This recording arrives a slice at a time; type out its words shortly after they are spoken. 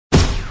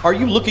Are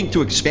you looking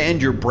to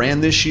expand your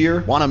brand this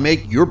year? Want to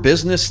make your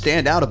business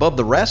stand out above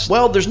the rest?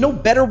 Well, there's no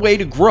better way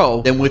to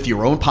grow than with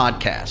your own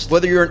podcast.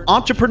 Whether you're an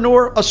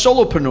entrepreneur, a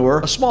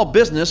solopreneur, a small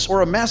business,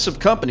 or a massive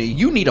company,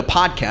 you need a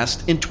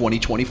podcast in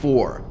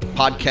 2024.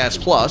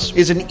 Podcast Plus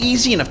is an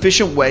easy and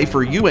efficient way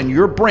for you and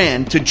your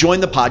brand to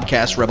join the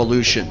podcast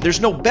revolution. There's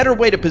no better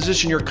way to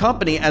position your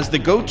company as the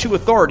go-to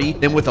authority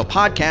than with a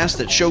podcast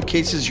that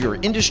showcases your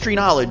industry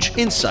knowledge,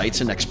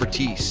 insights, and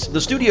expertise.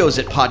 The studios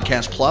at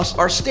Podcast Plus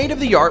are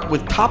state-of-the-art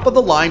with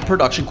top-of-the-line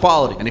production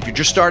quality. And if you're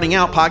just starting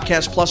out,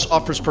 Podcast Plus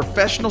offers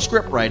professional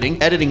script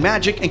writing, editing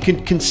magic, and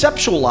can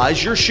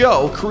conceptualize your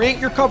show, create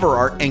your cover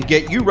art, and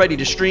get you ready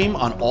to stream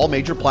on all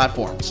major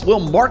platforms. We'll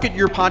market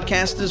your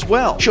podcast as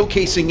well,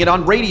 showcasing it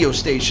on radio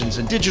stations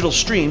and digital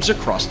streams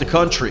across the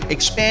country.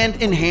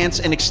 Expand, enhance,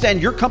 and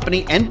extend your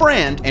company and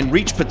brand and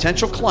reach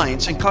potential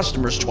clients and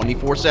customers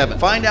 24/7.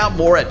 Find out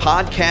more at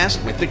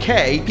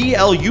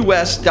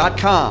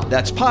podcastwithak.plus.com.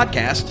 That's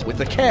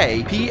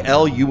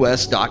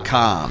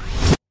podcastwithak.plus.com.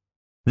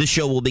 This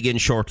show will begin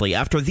shortly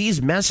after these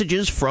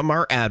messages from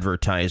our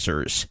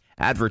advertisers.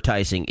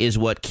 Advertising is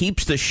what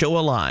keeps the show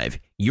alive.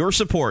 Your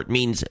support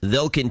means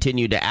they'll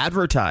continue to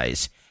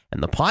advertise,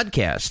 and the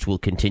podcast will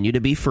continue to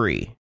be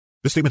free.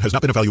 This statement has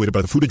not been evaluated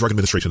by the Food and Drug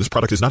Administration. This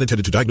product is not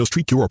intended to diagnose,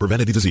 treat, cure, or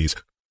prevent any disease.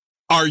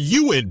 Are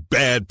you in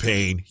bad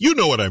pain? You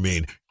know what I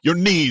mean. Your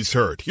knees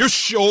hurt, your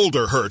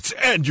shoulder hurts,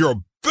 and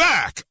your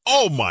back.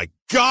 Oh my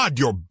God,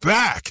 your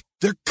back.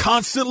 They're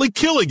constantly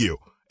killing you.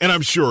 And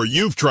I'm sure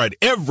you've tried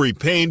every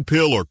pain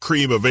pill or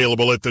cream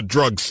available at the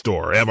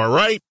drugstore. Am I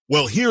right?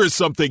 Well, here is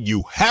something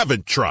you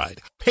haven't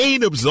tried.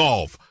 Pain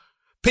Absolve.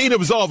 Pain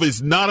Absolve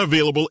is not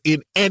available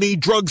in any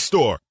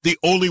drugstore. The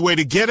only way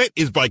to get it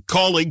is by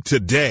calling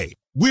today.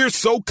 We're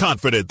so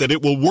confident that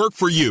it will work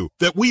for you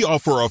that we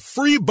offer a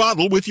free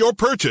bottle with your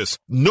purchase.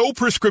 No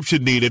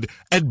prescription needed.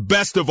 And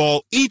best of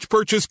all, each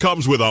purchase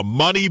comes with a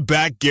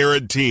money-back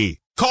guarantee.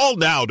 Call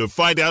now to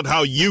find out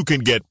how you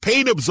can get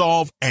Pain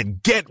Absolve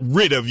and get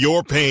rid of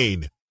your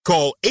pain.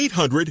 Call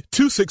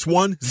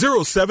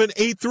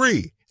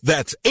 800-261-0783.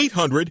 That's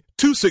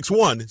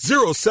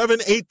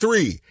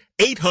 800-261-0783.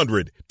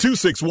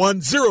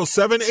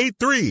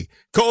 800-261-0783.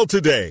 Call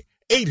today.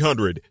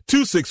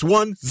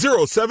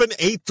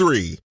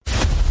 800-261-0783.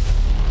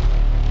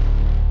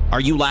 Are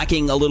you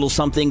lacking a little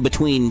something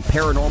between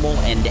paranormal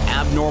and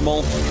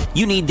abnormal?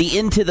 You need the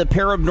Into the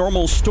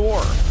Paranormal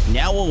store,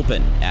 now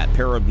open at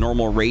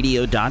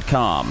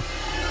paranormalradio.com.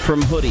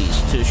 From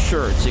hoodies to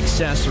shirts,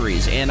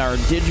 accessories, and our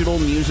digital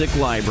music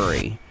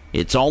library,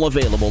 it's all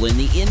available in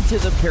the Into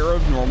the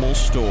Paranormal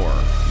store.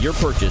 Your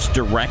purchase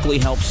directly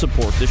helps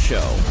support the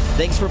show.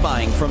 Thanks for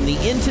buying from the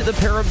Into the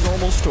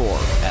Paranormal store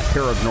at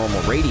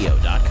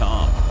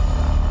paranormalradio.com.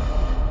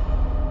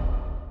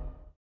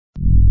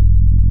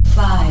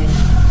 5,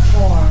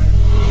 4,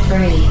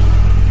 3,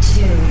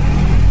 2,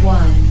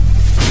 1.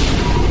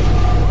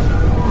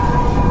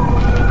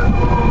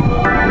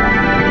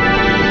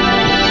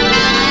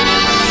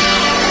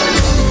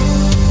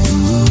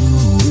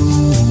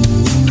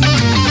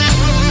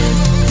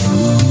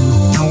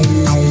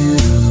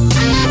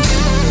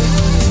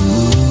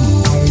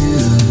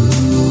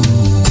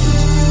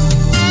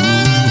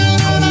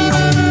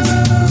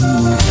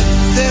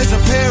 There's a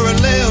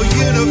parallel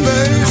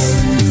universe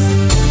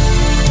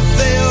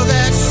there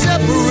that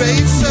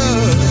separates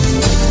us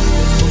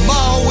from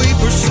all we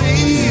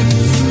perceive.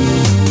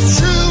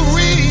 True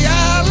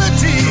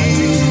reality.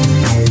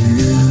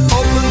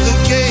 Open the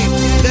gate,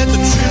 let the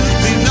truth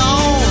be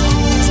known.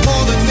 It's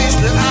more than meets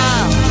the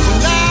eye,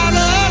 we're not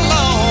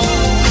alone.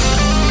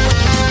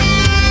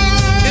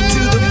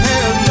 Into the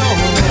paranormal.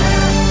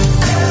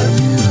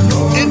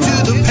 Into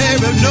the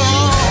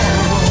paranormal.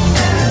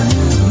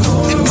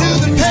 Into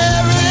the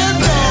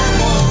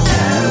paranormal.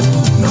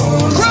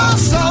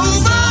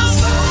 Crossover.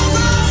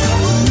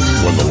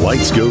 When the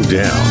lights go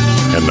down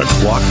and the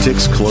clock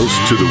ticks close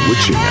to the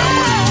witching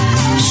hour,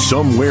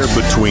 somewhere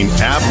between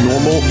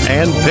abnormal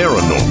and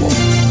paranormal,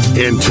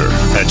 enter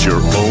at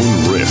your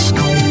own risk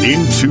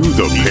into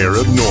the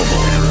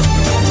paranormal.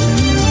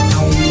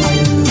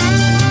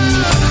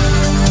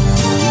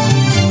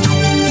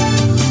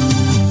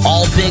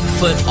 All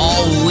Bigfoot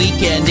all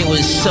weekend. It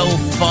was so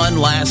fun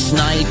last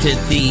night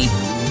at the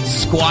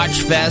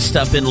Squatch Fest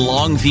up in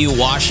Longview,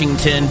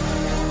 Washington.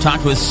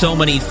 Talked with so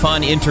many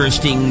fun,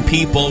 interesting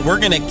people. We're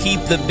going to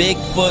keep the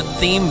Bigfoot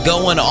theme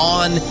going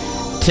on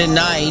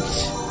tonight.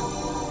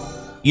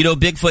 You know,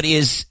 Bigfoot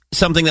is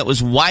something that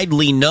was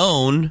widely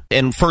known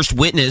and first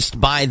witnessed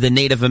by the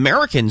Native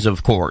Americans,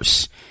 of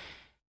course.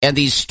 And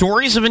these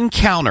stories of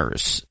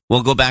encounters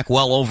will go back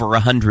well over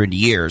 100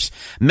 years.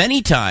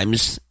 Many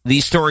times,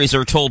 these stories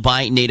are told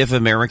by Native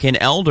American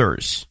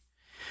elders.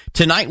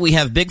 Tonight, we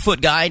have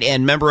Bigfoot guide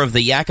and member of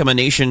the Yakima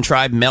Nation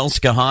tribe, Mel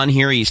Skahan,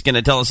 here. He's going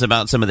to tell us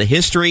about some of the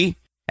history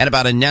and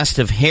about a nest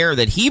of hair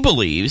that he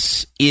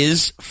believes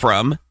is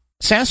from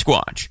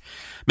Sasquatch.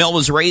 Mel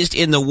was raised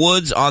in the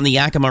woods on the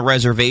Yakima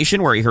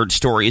Reservation, where he heard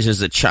stories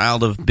as a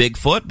child of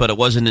Bigfoot, but it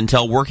wasn't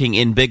until working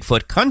in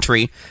Bigfoot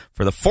country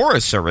for the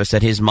Forest Service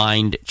that his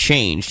mind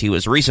changed. He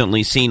was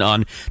recently seen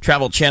on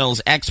Travel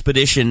Channel's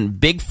Expedition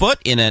Bigfoot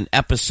in an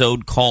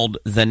episode called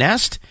The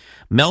Nest.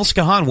 Mel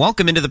Skahan,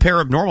 welcome into the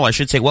Paranormal. I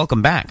should say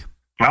welcome back.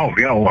 Oh,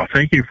 yeah, well,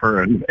 thank you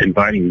for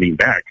inviting me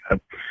back.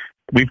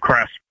 We've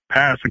crossed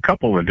paths a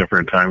couple of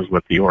different times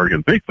with the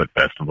Oregon Bigfoot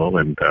Festival,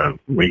 and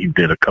we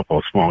did a couple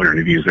of small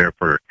interviews there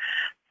for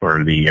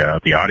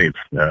the audience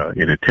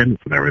in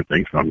attendance and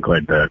everything. So I'm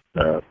glad that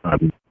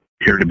I'm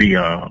here to be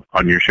on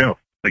your show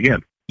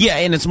again. Yeah,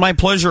 and it's my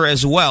pleasure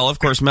as well. Of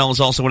course, Mel is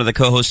also one of the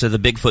co-hosts of the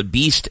Bigfoot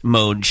Beast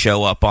Mode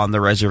show up on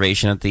the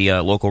reservation at the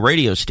local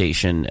radio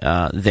station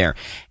there.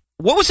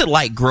 What was it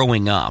like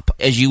growing up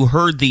as you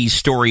heard these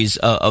stories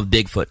of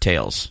Bigfoot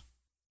tales?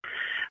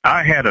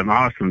 I had an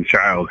awesome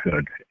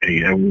childhood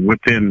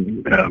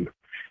within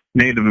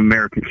Native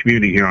American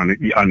community here on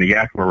the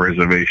Yakima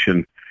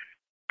Reservation.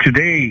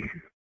 Today,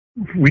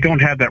 we don't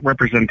have that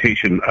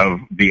representation of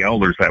the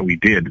elders that we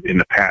did in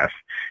the past.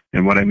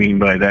 And what I mean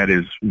by that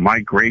is my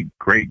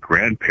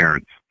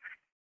great-great-grandparents,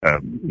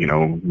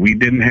 we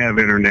didn't have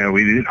internet.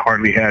 We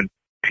hardly had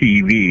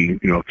TV,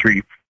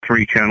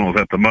 three channels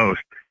at the most.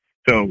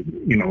 So,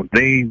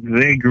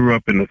 they grew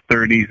up in the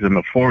 30s and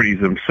the 40s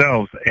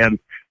themselves. And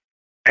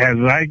as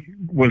I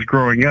was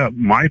growing up,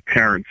 my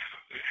parents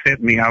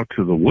sent me out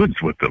to the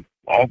woods with them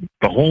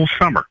the whole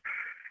summer.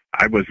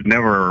 I was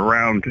never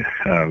around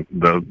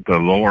the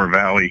lower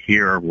valley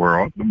here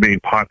where the main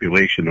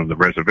population of the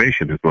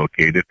reservation is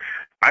located.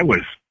 I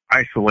was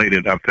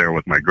isolated up there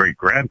with my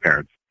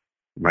great-great-grandparents,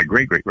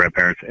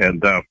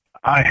 and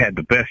I had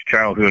the best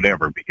childhood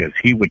ever because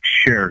he would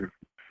share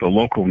the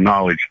local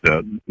knowledge,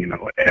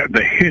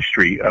 the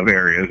history of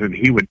areas, and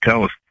he would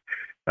tell us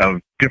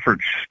of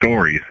different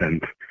stories.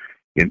 And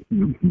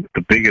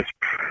the biggest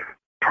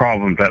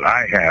problem that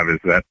I have is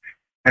that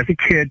as a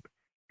kid,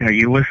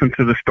 you listen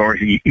to the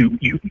stories,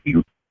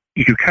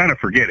 you kind of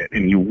forget it,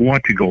 and you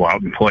want to go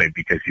out and play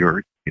because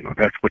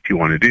that's what you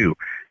want to do,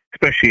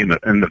 especially in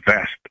the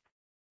vast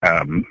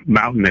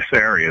mountainous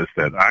areas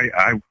that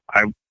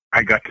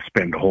I got to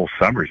spend the whole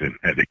summers in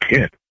as a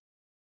kid,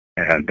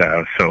 and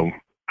so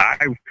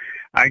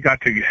I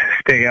got to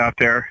stay out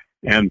there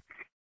and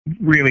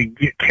really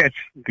catch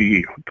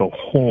the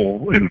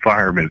whole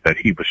environment that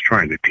he was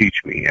trying to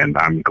teach me, and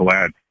I'm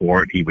glad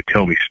for it. He would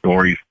tell me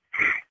stories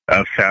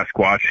of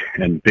Sasquatch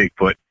and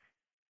Bigfoot,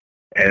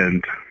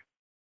 and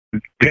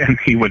then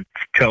he would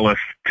tell us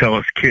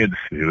kids.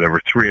 There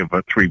were three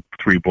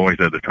boys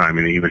at the time,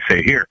 and he would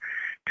say, "Here,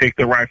 take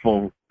the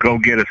rifle, go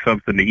get us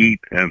something to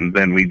eat," and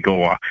then we'd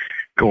go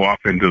off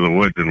into the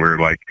woods, and we're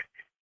like,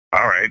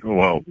 "All right,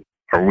 well,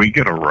 are we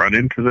going to run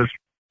into this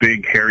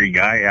big hairy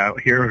guy out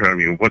here? I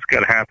mean, what's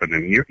going to happen?"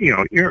 And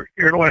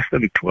you're less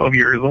than 12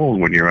 years old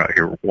when you're out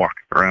here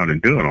walking around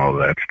and doing all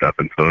of that stuff,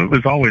 and so it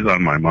was always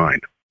on my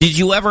mind. Did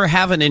you ever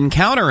have an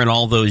encounter in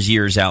all those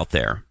years out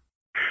there?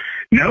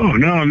 No.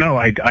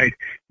 I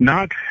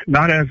not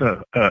as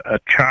a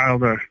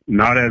child or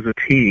not as a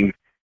teen,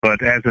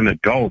 but as an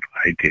adult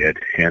I did,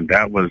 and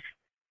that was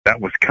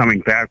coming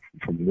back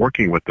from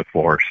working with the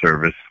Forest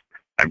Service.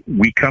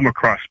 We come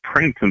across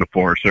prints in the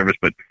Forest Service,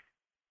 but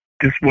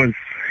this was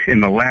in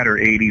the latter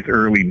 80s,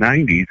 early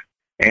 90s,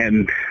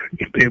 and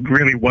it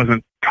really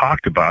wasn't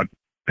talked about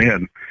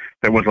then.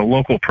 There was a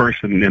local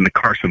person in the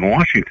Carson,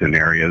 Washington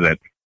area that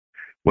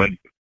would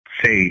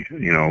say,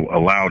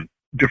 allowed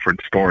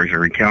different stories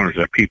or encounters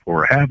that people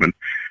were having.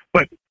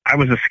 But I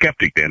was a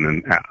skeptic then,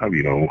 and,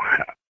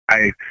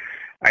 I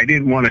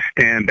didn't want to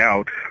stand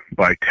out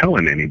by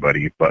telling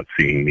anybody about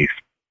seeing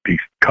these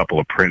couple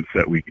of prints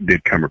that we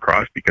did come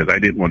across because I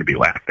didn't want to be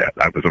laughed at.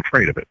 I was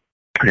afraid of it.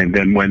 And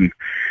then when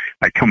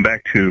I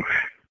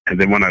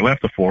when I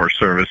left the Forest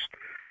Service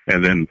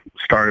and then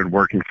started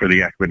working for the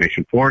Yakima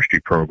Nation Forestry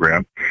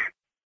Program,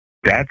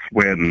 that's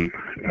when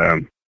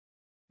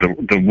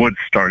the woods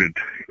started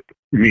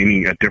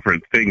meaning a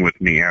different thing with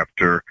me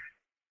after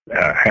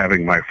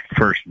having my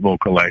first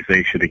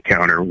vocalization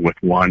encounter with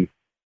one,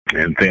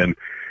 and then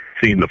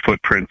seeing the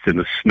footprints in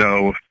the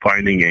snow,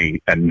 finding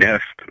a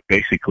nest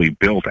basically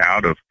built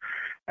out of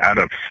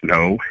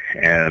snow,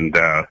 and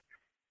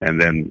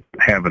then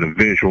having a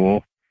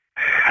visual.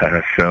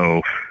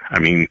 So, I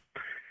mean,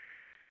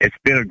 it's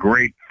been a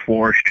great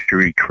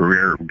forestry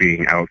career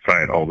being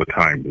outside all the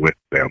time with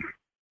them.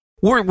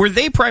 Were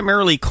they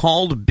primarily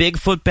called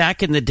Bigfoot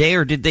back in the day,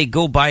 or did they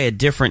go by a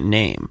different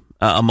name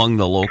among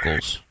the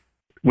locals?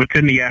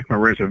 Within the Yakima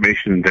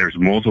Reservation, there's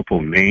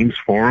multiple names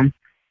for them,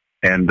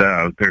 and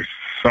there's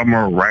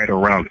somewhere right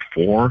around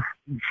 4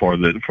 for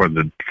the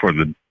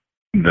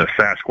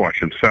Sasquatch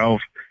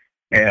themselves,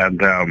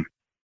 and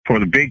for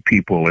the big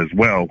people as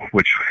well.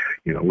 Which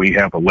we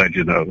have a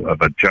legend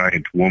of a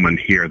giant woman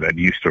here that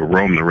used to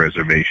roam the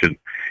reservation,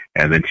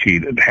 and then she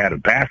had a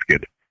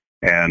basket,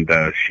 and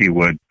she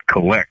would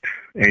collect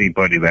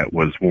anybody that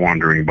was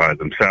wandering by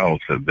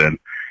themselves, and then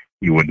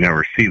you would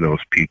never see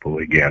those people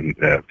again.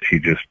 She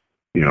just,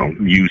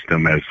 used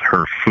them as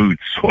her food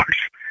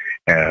source.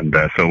 And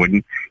so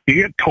when you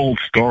get told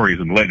stories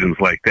and legends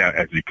like that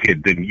as a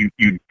kid, then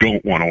you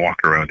don't want to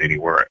walk around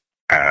anywhere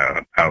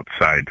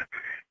outside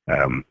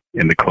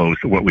in the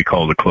closed, what we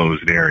call the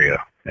closed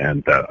area,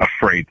 and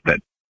afraid that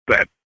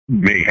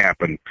may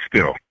happen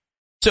still.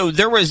 So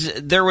there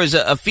was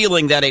a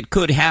feeling that it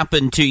could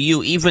happen to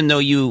you, even though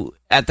you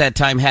at that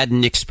time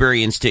hadn't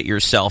experienced it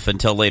yourself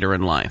until later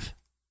in life.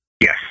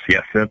 Yes,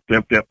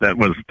 that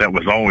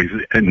was always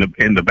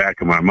in the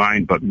back of my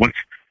mind. But once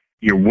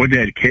your wood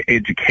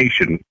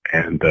education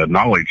and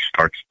knowledge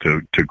starts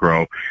to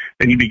grow,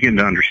 then you begin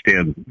to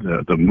understand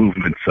the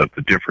movements of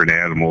the different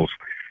animals,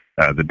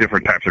 the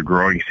different types of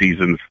growing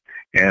seasons,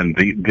 and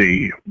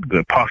the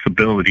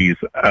possibilities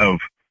of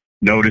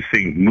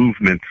noticing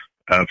movements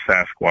of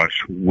Sasquatch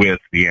with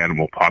the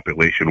animal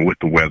population, with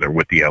the weather,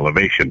 with the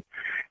elevation.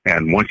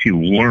 And once you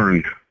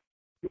learn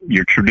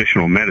your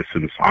traditional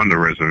medicines on the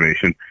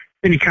reservation,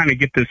 then you kind of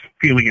get this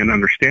feeling and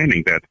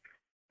understanding that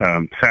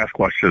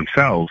Sasquatch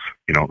themselves,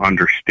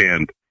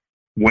 understand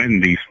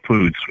when these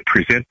foods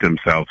present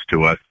themselves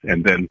to us,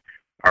 and then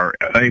are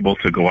able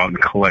to go out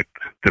and collect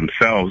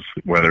themselves,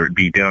 whether it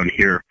be down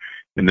here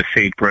in the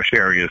sagebrush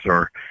areas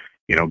or,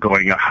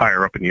 going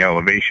higher up in the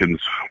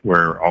elevations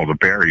where all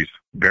the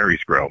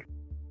berries grow.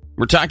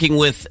 We're talking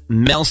with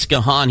Mel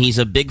Skahan. He's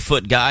a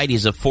Bigfoot guide.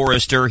 He's a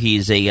forester.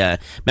 He's a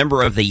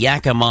member of the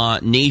Yakima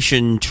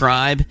Nation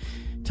tribe.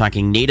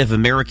 Talking Native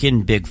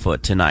American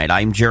Bigfoot tonight.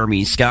 I'm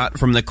Jeremy Scott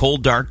from the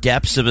cold, dark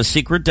depths of a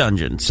secret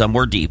dungeon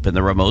somewhere deep in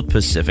the remote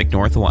Pacific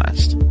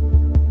Northwest.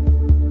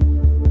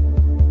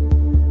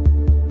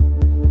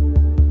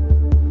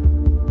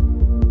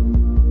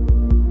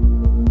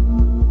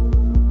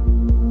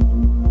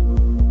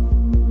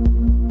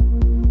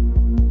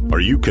 Are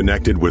you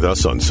connected with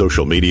us on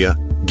social media?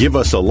 Give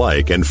us a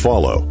like and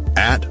follow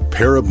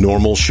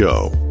 @Paranormal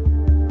Show.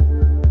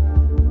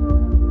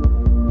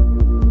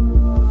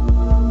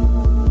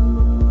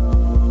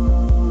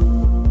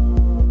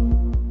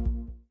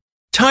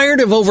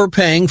 Tired of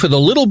overpaying for the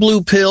little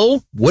blue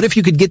pill? What if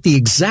you could get the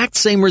exact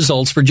same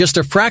results for just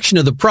a fraction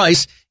of the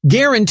price,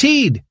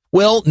 guaranteed?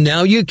 Well,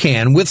 now you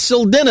can with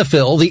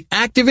sildenafil, the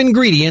active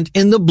ingredient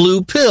in the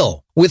blue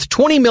pill. With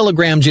 20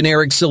 milligram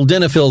generic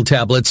sildenafil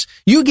tablets,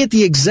 you get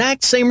the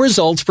exact same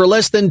results for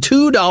less than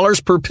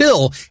 $2 per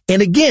pill.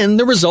 And again,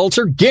 the results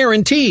are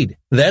guaranteed.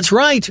 That's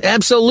right,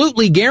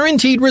 absolutely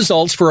guaranteed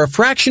results for a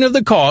fraction of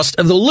the cost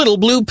of the little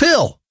blue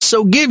pill.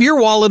 So give your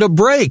wallet a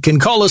break and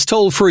call us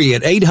toll-free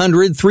at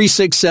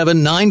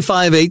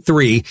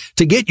 800-367-9583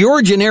 to get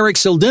your generic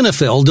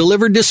sildenafil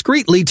delivered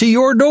discreetly to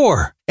your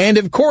door. And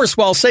of course,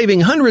 while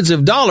saving hundreds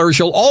of dollars,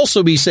 you'll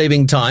also be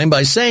saving time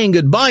by saying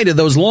goodbye to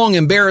those long,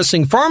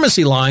 embarrassing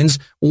pharmacy lines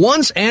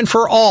once and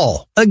for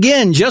all.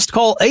 Again, just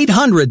call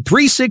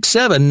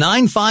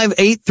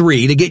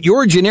 800-367-9583 to get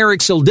your generic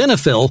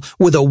sildenafil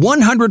with a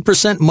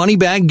 100%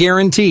 money-back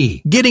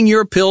guarantee. Getting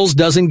your pills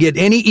doesn't get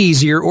any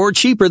easier or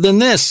cheaper than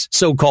this.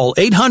 So call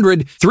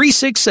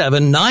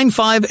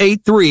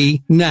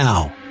 800-367-9583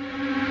 now.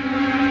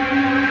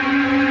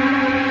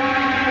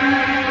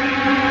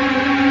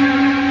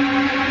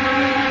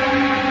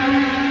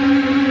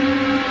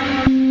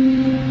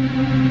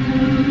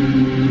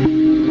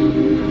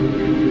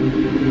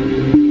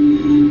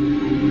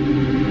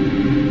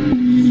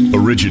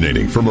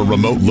 Originating from a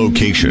remote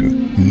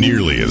location,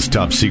 nearly as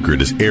top secret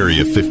as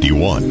Area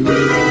 51.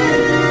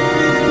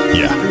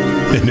 Yeah,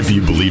 and if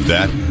you believe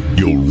that,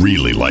 you'll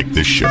really like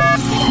this show.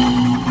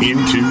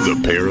 Into the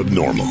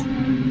Paranormal.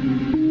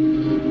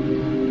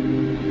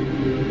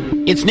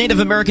 It's Native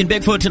American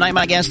Bigfoot. Tonight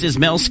my guest is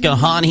Mel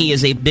Skahan. He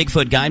is a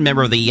Bigfoot guide,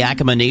 member of the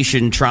Yakima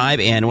Nation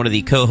tribe, and one of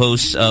the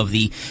co-hosts of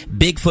the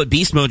Bigfoot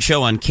Beast Mode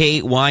show on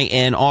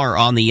KYNR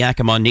on the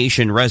Yakima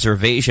Nation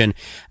reservation.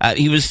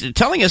 He was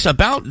telling us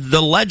about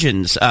the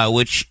legends,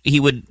 which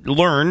he would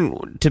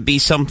learn to be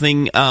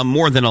something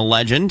more than a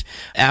legend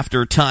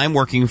after time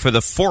working for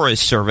the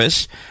Forest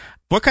Service.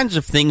 What kinds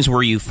of things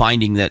were you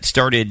finding that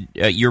started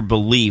your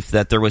belief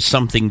that there was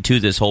something to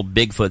this whole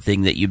Bigfoot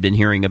thing that you've been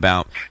hearing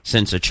about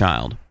since a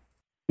child?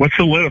 What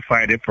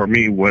solidified it for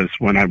me was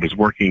when I was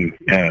working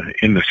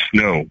in the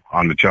snow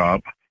on the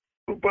job.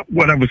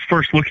 What I was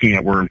first looking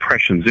at were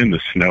impressions in the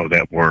snow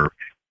that were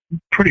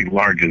pretty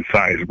large in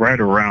size,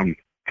 right around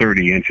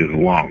 30 inches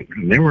long.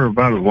 And they were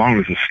about as long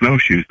as the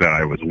snowshoes that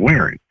I was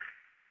wearing.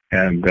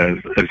 And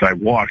as I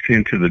walked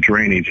into the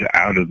drainage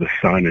out of the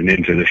sun and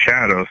into the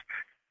shadows,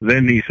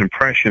 then these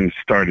impressions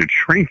started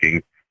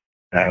shrinking,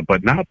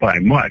 but not by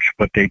much,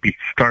 but they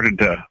started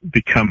to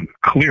become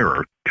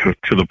clearer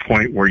to the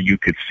point where you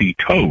could see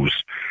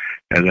toes.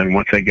 And then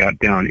once I got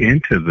down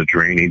into the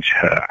drainage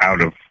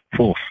out of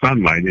full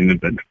sunlight, into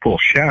the full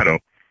shadow,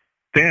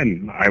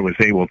 then I was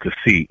able to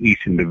see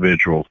each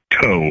individual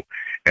toe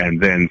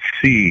and then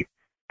see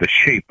the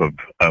shape of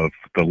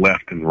the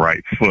left and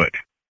right foot.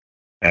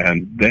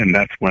 And then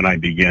that's when I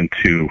began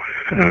to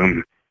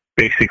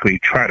basically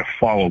try to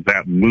follow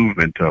that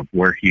movement of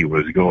where he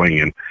was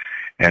going.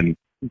 And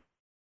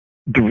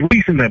the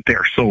reason that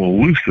they're so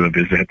elusive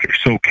is that they're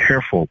so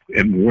careful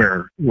in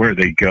where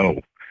they go.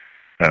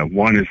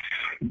 One is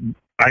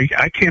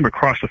I came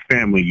across a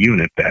family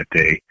unit that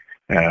day,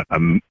 a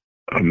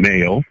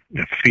male,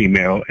 a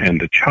female,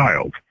 and a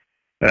child.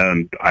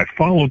 And I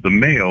followed the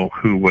male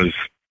who was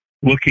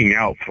looking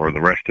out for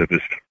the rest of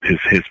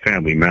his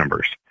family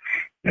members.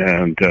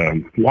 And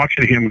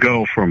watching him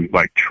go from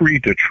like tree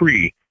to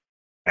tree,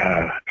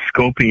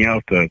 scoping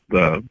out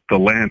the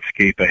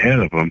landscape ahead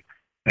of him,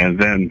 and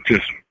then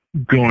just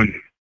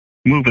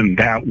moving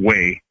that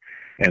way.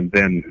 And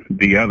then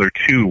the other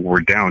two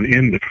were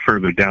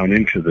further down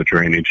into the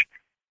drainage,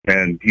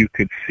 and you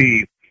could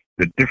see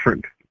the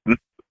different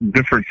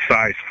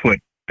size foot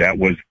that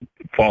was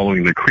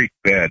following the creek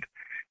bed,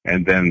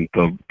 and then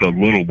the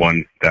little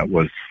one that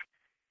was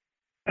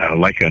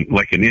like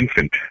an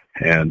infant,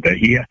 and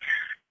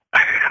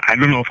I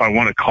don't know if I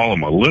want to call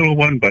him a little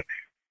one, but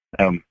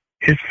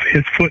his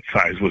foot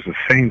size was the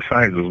same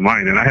size as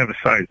mine, and I have a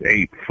size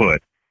 8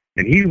 foot,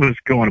 and he was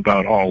going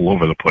about all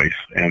over the place,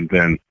 and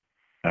then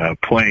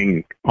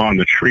playing on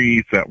the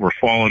trees that were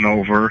falling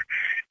over.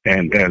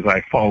 And as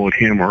I followed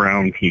him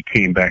around, he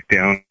came back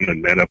down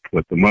and met up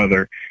with the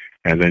mother,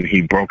 and then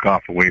he broke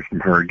off away from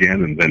her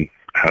again, and then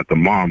the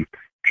mom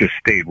just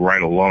stayed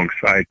right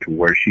alongside to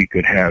where she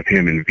could have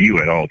him in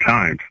view at all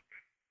times,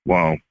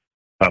 while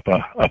up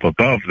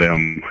above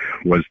them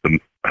was the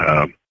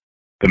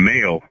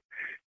male,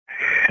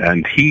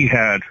 and he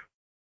had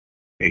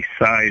a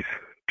size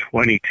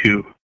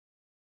 22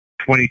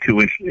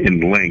 inch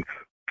in length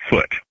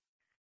foot.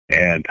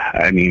 And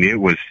I mean, it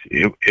was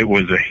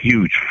a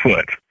huge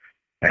foot,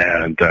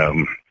 and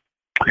then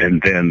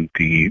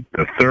the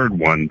third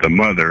one, the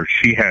mother,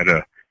 she had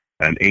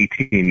an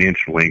 18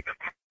 inch length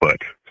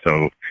foot,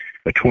 so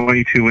a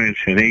 22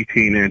 inch, an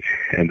 18 inch,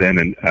 and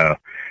then a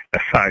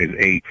size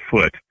 8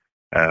 foot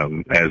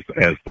as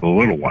the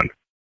little one.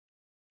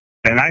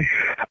 And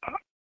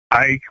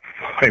I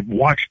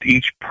watched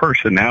each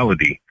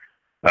personality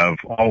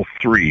of all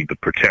three: the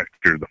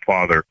protector, the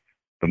father,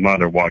 the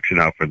mother watching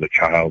out for the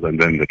child, and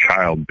then the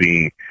child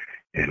being,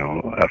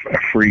 a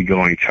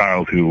free-going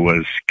child who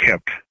was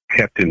kept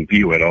in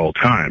view at all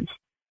times.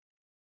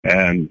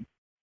 And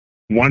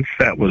once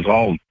that was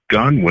all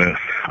done with,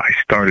 I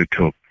started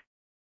to,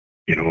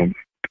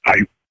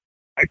 I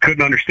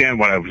couldn't understand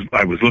what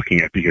I was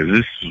looking at, because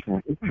this is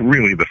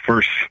really the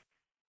first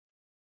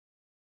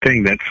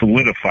thing that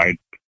solidified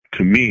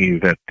to me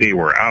that they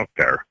were out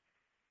there.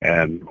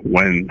 And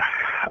when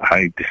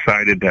I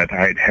decided that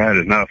I'd had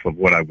enough of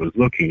what I was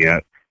looking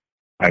at,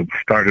 I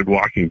started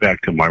walking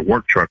back to my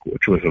work truck,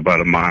 which was about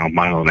a mile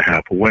and a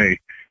half away.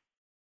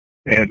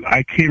 And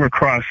I came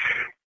across,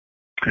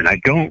 and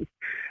I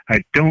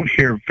don't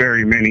hear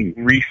very many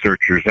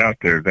researchers out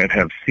there that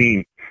have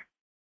seen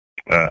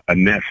a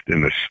nest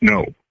in the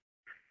snow.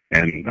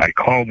 And I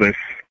call this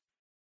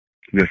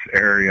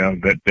area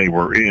that they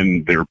were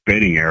in, their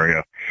bedding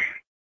area,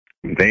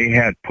 they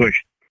had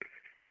pushed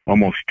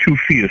almost 2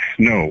 feet of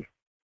snow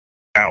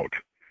out,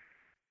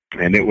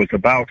 and it was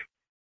about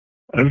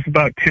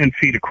 10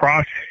 feet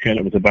across, and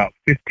it was about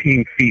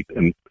 15 feet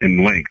in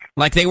length.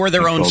 Like they were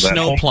their own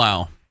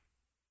snowplow.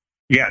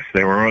 Yes,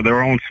 they were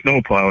their own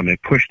snowplow, and they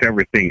pushed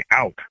everything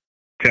out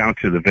down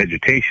to the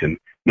vegetation.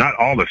 Not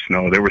all the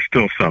snow; there was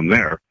still some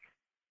there,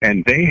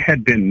 and they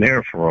had been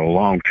there for a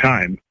long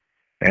time.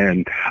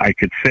 And I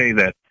could say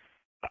that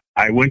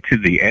I went to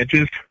the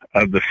edges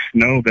of the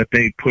snow that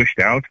they pushed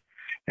out,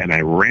 and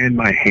I ran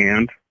my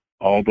hand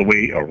all the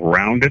way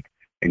around it,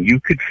 and you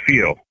could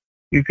feel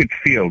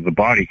the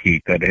body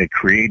heat that had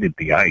created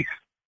the ice.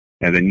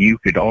 And then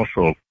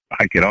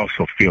I could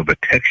also feel the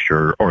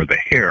texture or the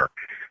hair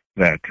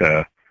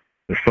that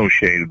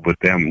associated with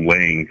them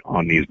laying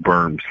on these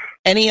berms.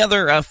 Any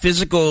other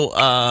physical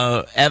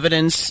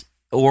evidence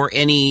or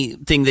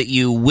anything that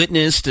you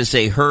witnessed, to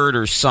say heard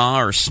or saw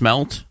or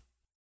smelt?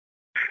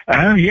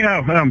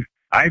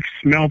 I've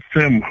smelled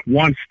them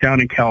once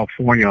down in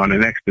California on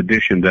an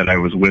expedition that I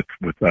was with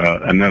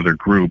another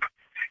group.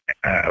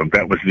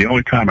 That was the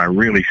only time I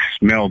really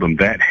smelled them,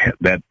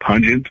 that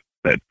pungent,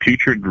 that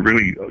putrid,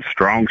 really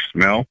strong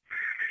smell.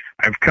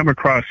 I've come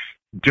across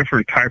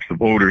different types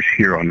of odors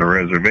here on the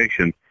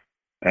reservation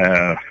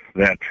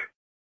that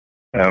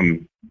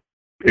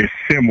was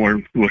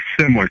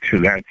similar to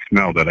that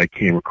smell that I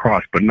came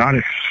across, but not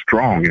as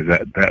strong as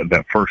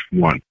that first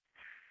one.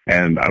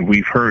 And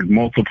we've heard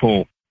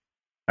multiple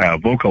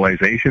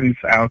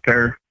vocalizations out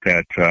there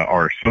that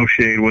are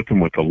associated with them,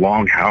 with the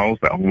long howls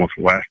that almost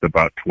last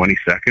about 20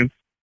 seconds,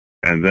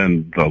 and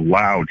then the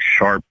loud,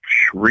 sharp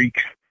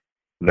shrieks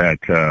that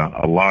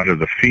a lot of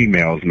the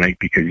females make,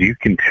 because you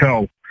can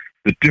tell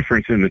the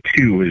difference in the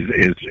two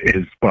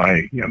is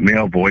by a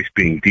male voice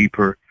being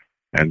deeper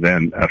and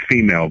then a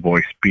female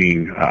voice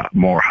being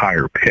more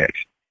higher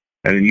pitched.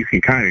 And then you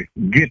can kind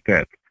of get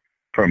that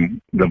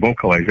from the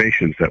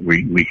vocalizations that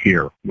we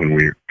hear when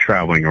we're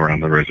traveling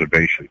around the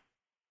reservation.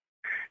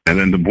 And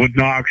then the wood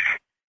knocks,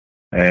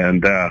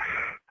 and and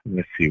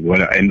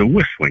the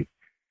whistling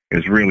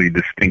is really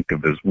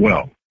distinctive as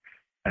well.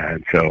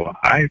 And so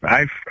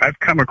I've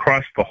come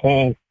across the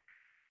whole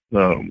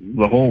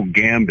the whole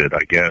gambit,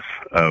 I guess,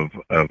 of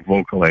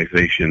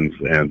vocalizations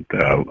and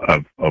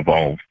of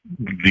all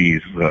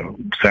these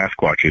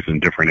Sasquatches in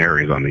different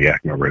areas on the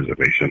Yakima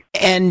Reservation.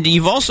 And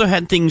you've also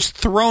had things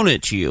thrown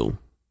at you.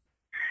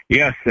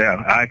 Yes,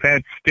 I've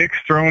had sticks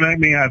thrown at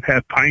me. I've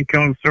had pine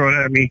cones thrown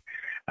at me.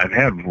 I've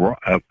had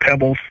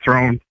pebbles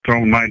thrown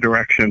my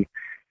direction,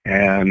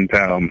 and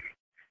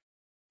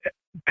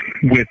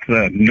with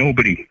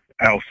nobody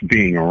else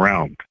being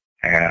around.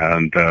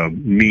 And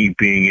me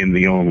being in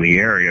the only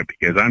area,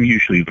 because I'm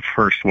usually the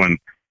first one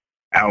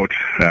out.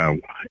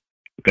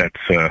 That's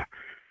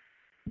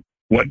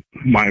what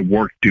my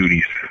work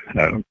duties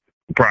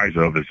comprise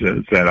of, is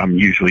that I'm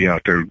usually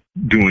out there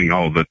doing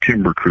all the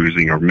timber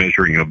cruising or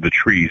measuring of the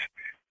trees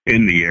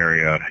in the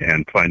area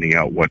and finding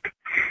out what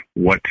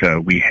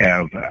we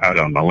have out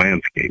on the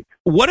landscape.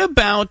 What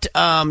about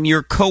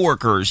your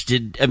coworkers?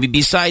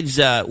 Besides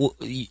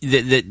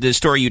the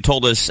story you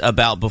told us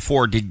about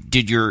before,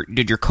 did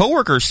your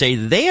coworkers say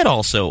they had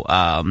also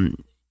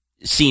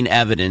seen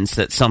evidence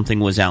that something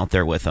was out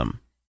there with them?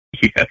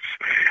 Yes,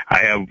 I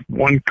have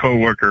one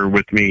coworker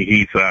with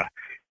me.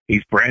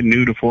 He's brand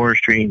new to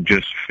forestry,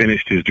 just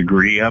finished his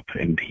degree up,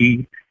 and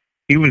he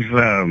was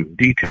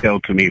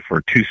detailed to me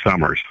for 2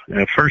 summers.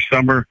 First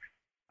summer,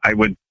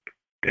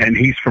 and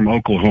he's from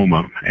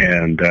Oklahoma,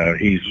 and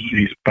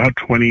he's about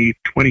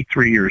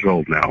 23 years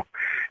old now.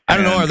 I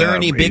don't know. Are there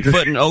any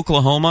Bigfoot in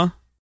Oklahoma?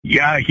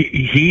 Yeah,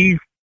 he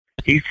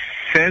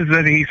says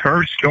that he's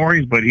heard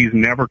stories, but he's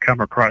never come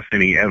across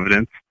any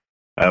evidence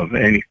of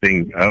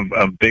anything of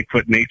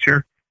Bigfoot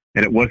nature.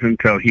 And it wasn't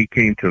until he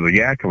came to the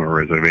Yakima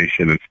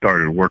Reservation and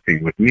started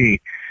working with me,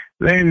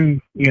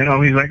 then, he's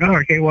like, oh,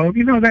 okay, well,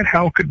 that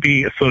howl could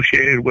be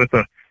associated with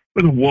a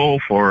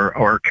wolf or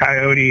a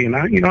coyote. And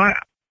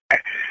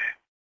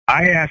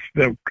I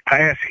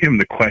asked him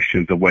the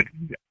questions of what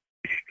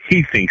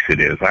he thinks it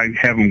is. I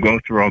have him go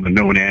through all the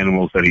known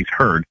animals that he's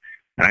heard,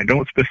 and I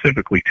don't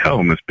specifically tell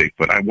him it's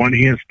Bigfoot. I want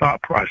his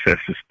thought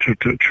processes to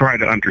try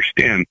to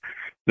understand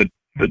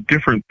the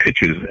different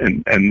pitches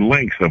and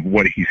lengths of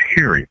what he's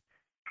hearing.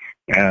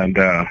 And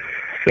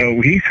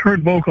so he's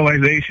heard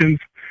vocalizations,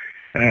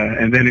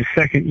 and then his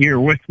second year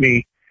with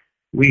me,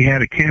 we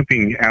had a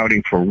camping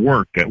outing for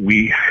work that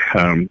we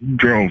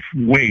drove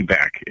way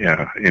back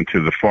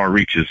into the far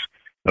reaches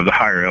of the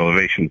higher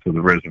elevations of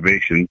the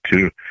reservation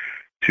to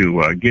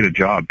get a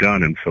job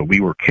done. And so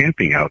we were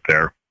camping out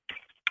there,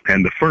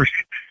 and the first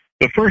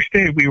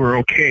day we were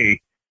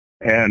okay,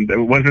 and it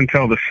wasn't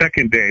until the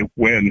second day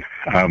when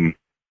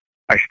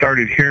I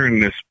started hearing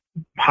this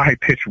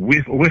high-pitched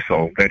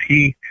whistle that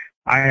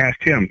I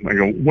asked him, I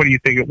go, what do you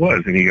think it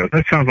was? And he goes,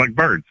 that sounds like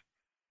birds.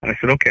 And I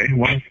said, okay,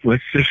 well,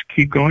 let's just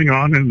keep going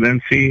on and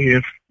then see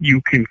if you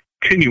can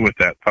continue with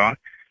that thought.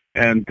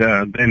 And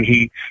then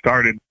he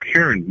started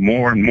hearing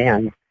more and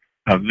more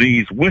of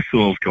these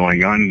whistles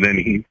going on. And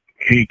then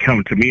he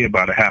come to me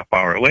about a half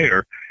hour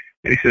later,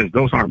 and he says,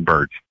 those aren't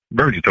birds.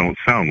 Birds don't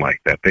sound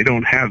like that. They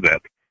don't have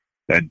that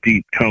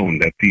deep tone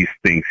that these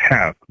things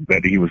have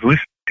that he was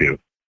listening to.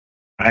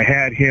 I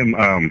had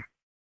him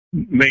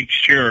make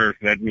sure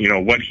that,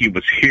 what he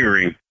was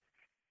hearing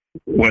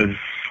was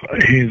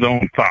his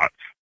own thoughts.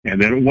 And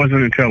then it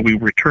wasn't until we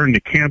returned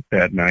to camp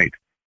that night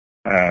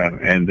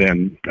and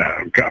then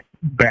got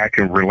back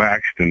and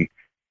relaxed and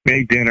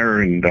made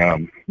dinner and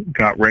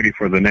got ready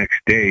for the next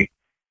day.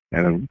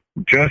 And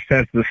just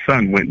as the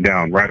sun went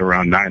down, right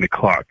around 9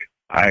 o'clock,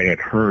 I had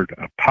heard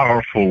a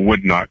powerful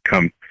wood knock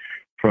come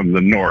from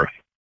the north.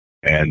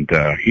 And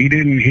he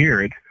didn't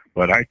hear it,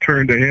 but I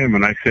turned to him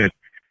and I said,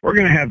 we're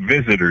going to have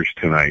visitors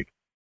tonight.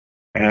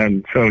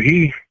 And so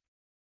he,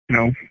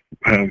 went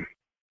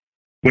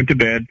to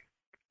bed,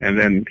 and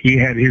then he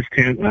had his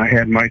tent, and I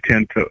had my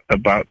tent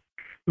about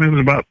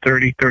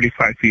 30,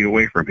 35 feet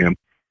away from him.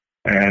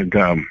 And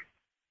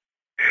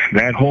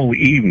that whole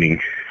evening,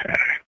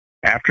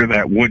 after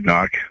that wood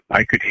knock,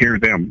 I could hear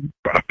them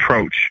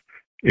approach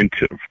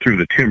through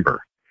the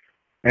timber.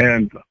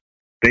 And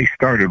they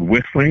started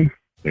whistling.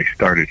 They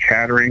started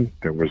chattering.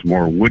 There was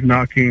more wood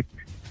knocking.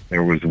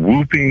 There was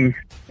whooping,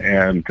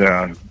 and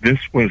this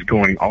was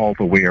going all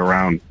the way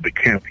around the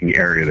camping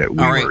area that we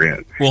were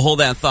in. Well, hold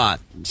that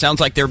thought. Sounds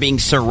like they're being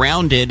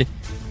surrounded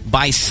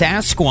by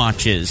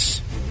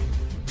Sasquatches.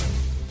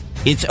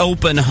 It's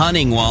open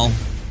hunting, out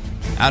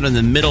in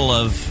the middle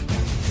of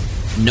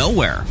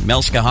nowhere.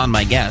 Mel Skahan,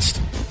 my guest.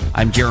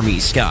 I'm Jeremy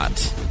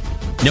Scott.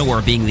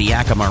 Nowhere being the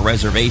Yakima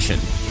Reservation.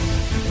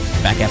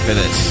 Back after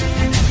this.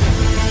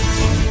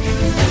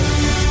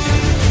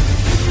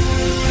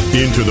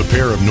 Into the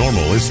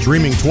Paranormal is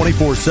streaming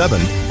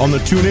 24/7 on the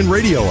TuneIn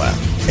Radio app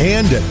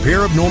and at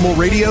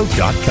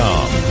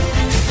paranormalradio.com.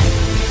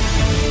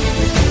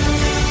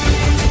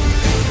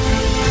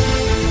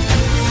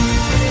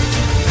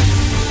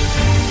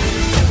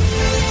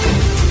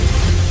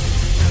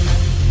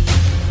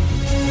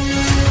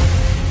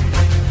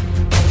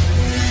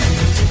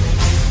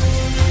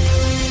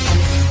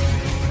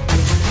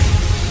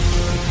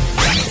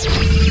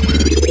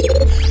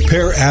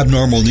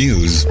 Abnormal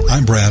News,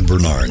 I'm Brad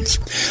Bernards.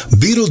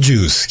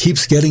 Betelgeuse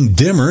keeps getting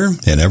dimmer,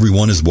 and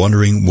everyone is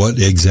wondering what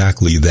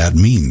exactly that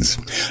means.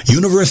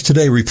 Universe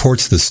Today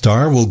reports the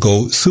star will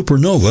go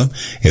supernova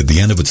at the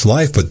end of its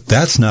life, but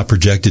that's not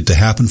projected to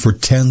happen for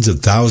tens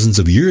of thousands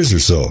of years or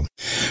so.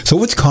 So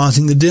what's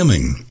causing the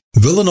dimming?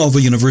 Villanova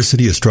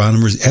University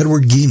astronomers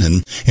Edward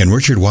Geenan and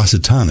Richard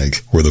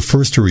Wasatanek were the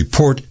first to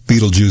report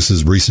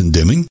Betelgeuse's recent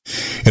dimming.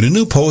 In a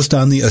new post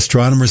on the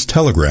Astronomer's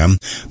Telegram,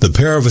 the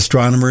pair of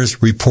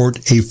astronomers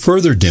report a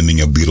further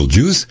dimming of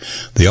Betelgeuse.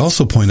 They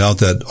also point out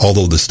that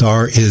although the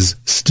star is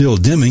still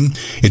dimming,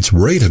 its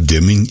rate of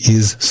dimming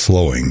is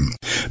slowing.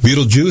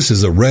 Betelgeuse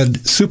is a red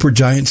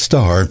supergiant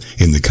star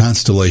in the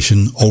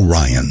constellation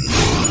Orion.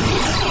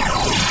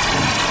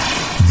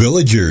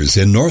 Villagers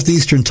in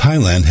northeastern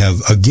Thailand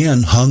have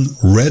again hung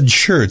red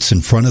shirts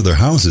in front of their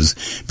houses,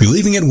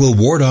 believing it will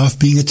ward off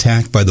being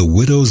attacked by the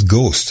widow's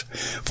ghost,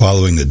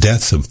 following the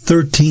deaths of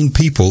 13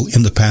 people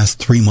in the past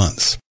 3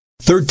 months.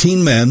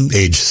 13 men,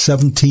 aged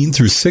 17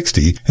 through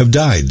 60, have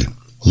died.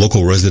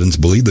 Local residents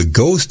believe the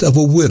ghost of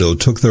a widow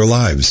took their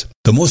lives.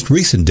 The most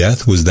recent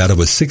death was that of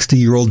a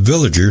 60-year-old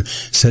villager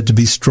said to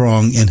be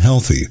strong and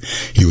healthy.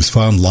 He was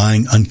found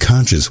lying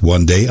unconscious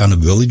one day on a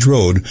village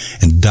road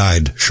and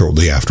died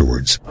shortly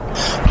afterwards.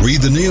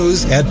 Read the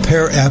news at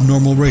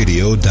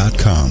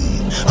parabnormalradio.com.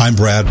 I'm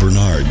Brad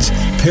Bernards,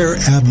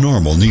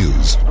 Parabnormal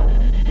News.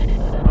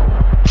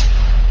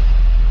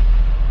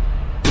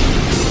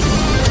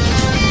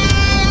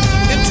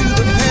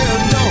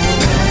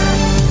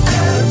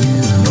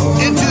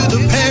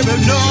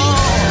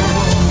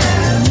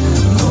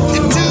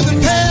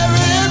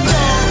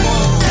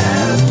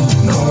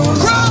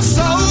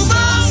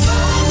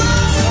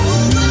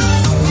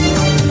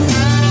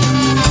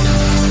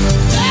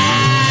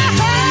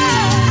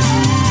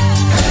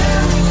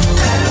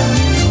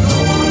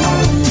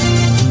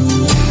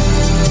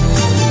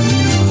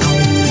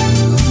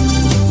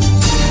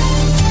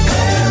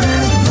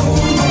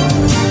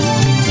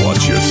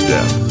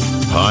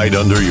 Hide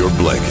under your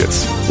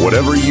blankets.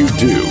 Whatever you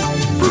do,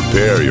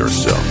 prepare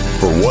yourself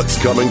for what's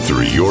coming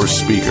through your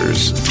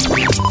speakers.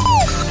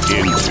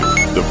 Into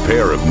the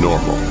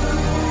Paranormal.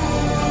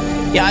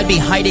 Yeah, I'd be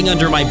hiding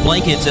under my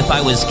blankets if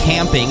I was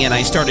camping and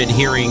I started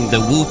hearing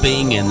the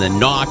whooping and the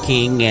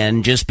knocking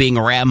and just being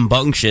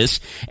rambunctious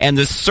and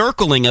the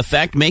circling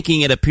effect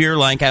making it appear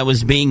like I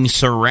was being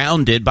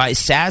surrounded by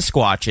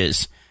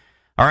Sasquatches.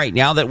 All right,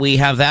 now that we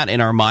have that in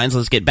our minds,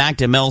 let's get back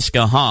to Mel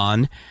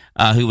Skahan,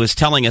 who was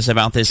telling us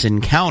about this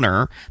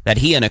encounter that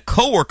he and a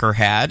coworker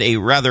had, a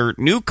rather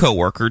new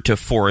coworker to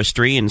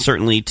forestry and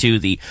certainly to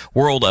the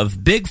world of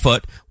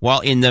Bigfoot, while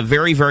in the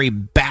very, very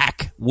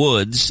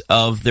backwoods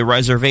of the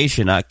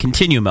reservation.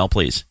 Continue, Mel,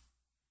 please.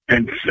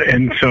 And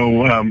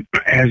so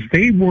as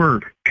they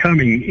were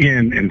coming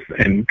in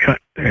and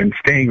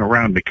staying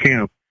around the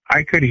camp,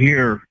 I could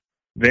hear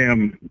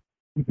them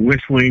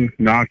whistling,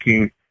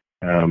 knocking,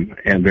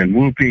 and then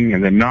whooping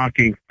and then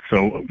knocking.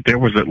 So there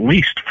was at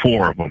least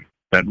 4 of them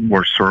that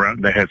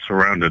had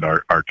surrounded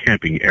our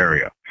camping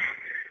area.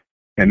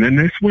 And then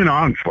this went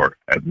on for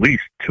at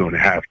least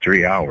 2.5,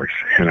 3 hours.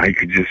 And I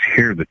could just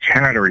hear the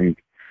chattering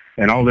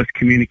and all this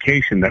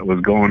communication that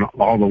was going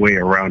all the way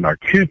around our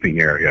camping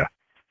area.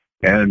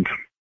 And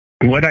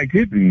what I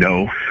didn't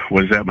know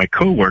was that my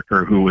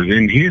coworker who was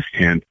in his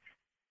tent,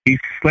 he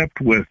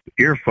slept with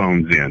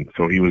earphones in.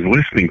 So he was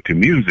listening to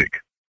music.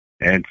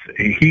 And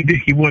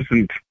he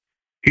wasn't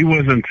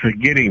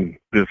getting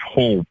this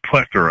whole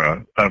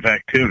plethora of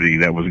activity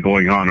that was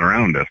going on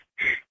around us.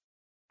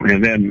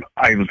 And then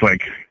I was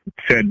like,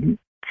 said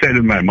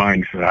in my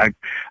mind, I've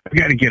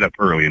got to get up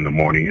early in the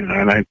morning,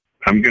 and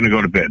I'm going to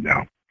go to bed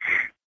now.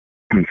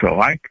 And so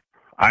I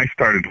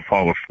started to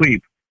fall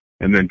asleep.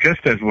 And then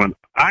just as when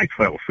I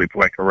fell asleep,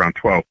 like around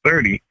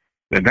 12:30,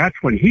 then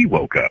that's when he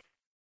woke up.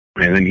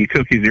 And then he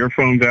took his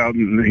earphones out,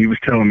 and he was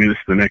telling me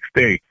this the next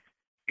day.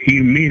 He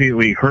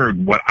immediately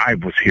heard what I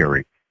was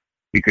hearing.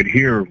 He could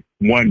hear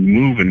one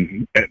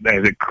moving as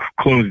it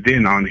closed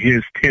in on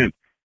his tent.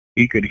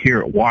 He could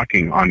hear it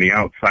walking on the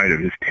outside of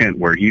his tent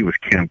where he was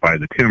camped by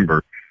the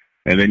timber.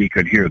 And then he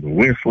could hear the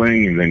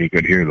whistling, and then he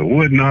could hear the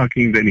wood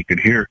knocking. Then he could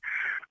hear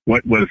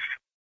what was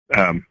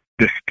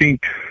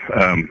distinct,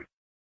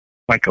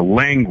 like a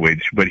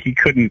language, but he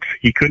couldn't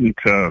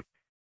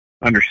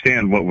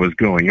understand what was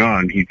going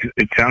on.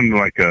 It sounded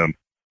like a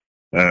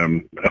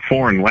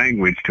foreign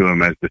language to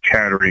him as the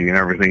chattering and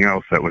everything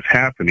else that was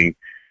happening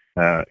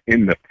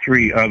in the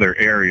 3 other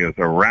areas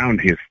around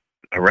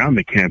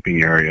the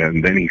camping area,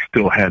 and then he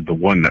still had the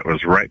one that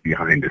was right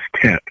behind his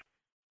tent.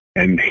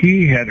 And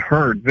he had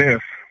heard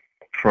this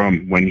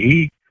from when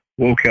he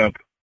woke up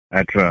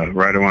at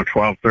right around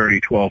 12:30,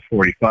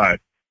 12:45,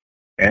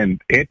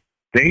 and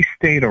they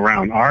stayed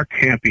around our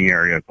camping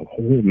area the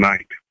whole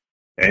night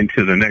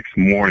into the next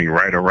morning,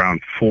 right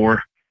around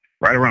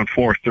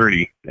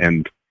 4:30,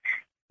 and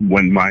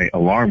when my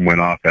alarm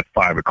went off at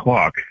 5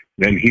 o'clock,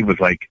 then he was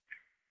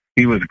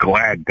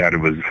glad that it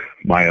was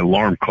my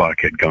alarm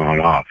clock had gone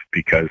off,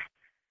 because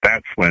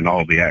that's when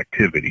all the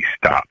activity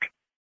stopped.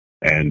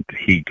 And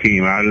he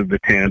came out of the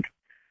tent,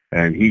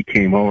 and he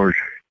came over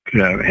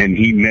and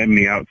he met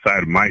me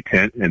outside of my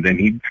tent, and then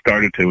he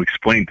started to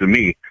explain to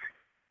me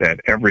that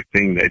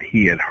everything that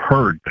he had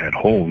heard that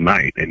whole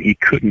night, and he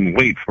couldn't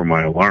wait for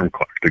my alarm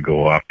clock to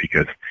go off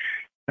because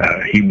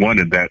he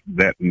wanted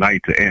that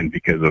night to end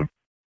because of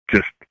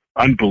just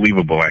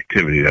unbelievable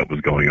activity that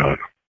was going on.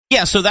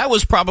 Yeah, so that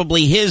was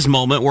probably his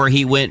moment where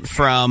he went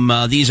from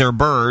these are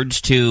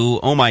birds to,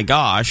 oh my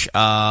gosh,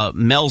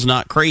 Mel's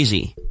not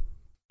crazy.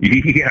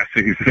 Yes,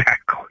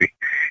 exactly.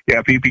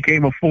 Yeah, he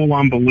became a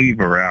full-on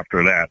believer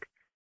after that.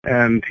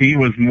 And he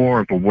was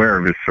more aware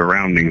of his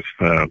surroundings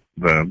the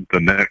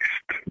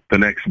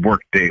next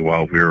work day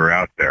while we were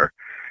out there.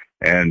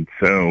 And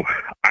so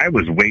I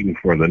was waiting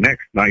for the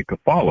next night to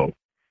follow.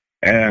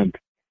 And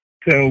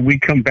so we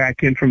come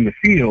back in from the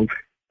field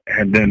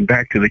and then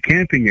back to the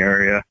camping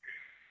area,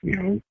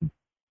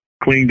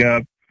 cleaned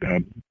up,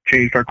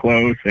 changed our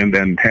clothes, and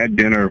then had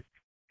dinner.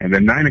 And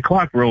then 9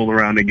 o'clock rolled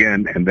around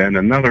again, and then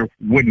another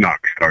wood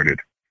knock started.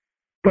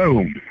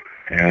 Boom.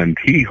 And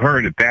he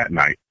heard it that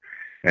night.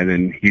 And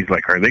then he's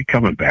like, are they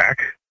coming back?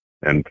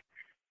 And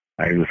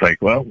I was like,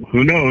 well,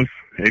 who knows?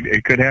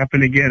 It could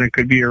happen again. It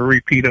could be a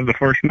repeat of the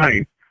first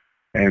night.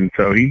 And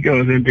so he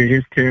goes into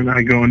his tent,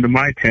 I go into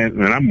my tent,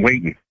 and I'm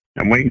waiting.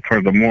 I'm waiting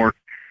for the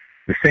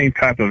same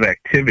type of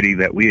activity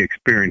that we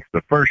experienced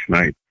the first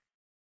night.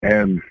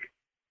 And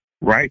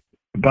right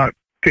about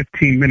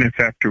 15 minutes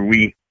after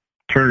we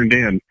turned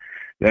in,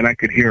 then I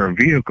could hear a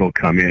vehicle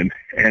come in,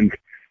 and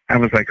I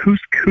was like,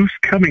 who's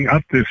coming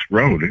up this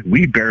road?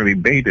 We barely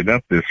made it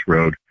up this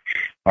road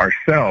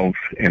ourselves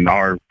in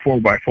our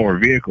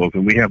 4x4 vehicles,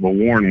 and we have a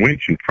worn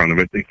winch in front of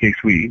it in case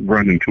we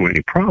run into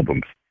any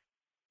problems.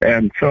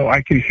 And so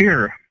I can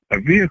hear a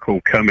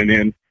vehicle coming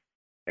in,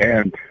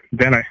 and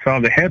then I saw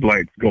the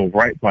headlights go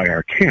right by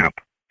our camp.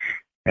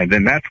 And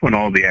then that's when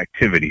all the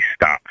activity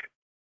stopped.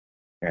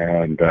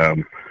 And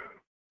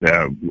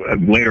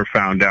later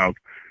found out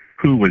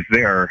who was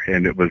there,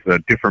 and it was a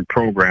different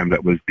program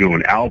that was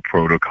doing OWL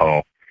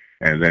protocol.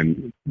 And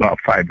then about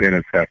 5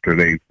 minutes after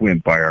they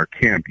went by our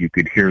camp, you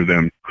could hear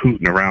them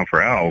hooting around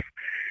for owls,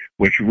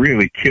 which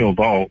really killed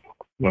all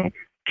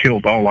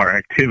our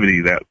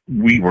activity that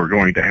we were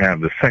going to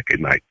have the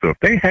second night. So if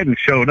they hadn't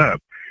showed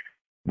up,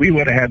 we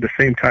would have had the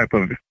same type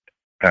of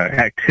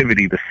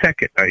activity the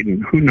second night,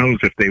 and who knows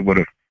if they would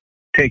have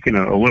taken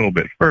it a little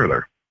bit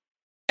further.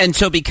 And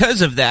so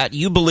because of that,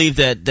 you believe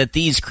that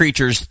these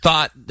creatures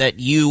thought that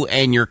you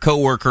and your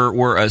coworker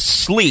were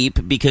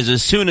asleep, because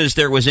as soon as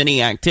there was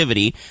any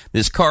activity,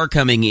 this car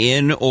coming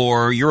in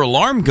or your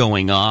alarm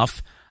going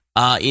off,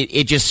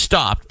 it just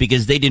stopped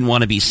because they didn't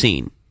want to be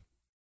seen.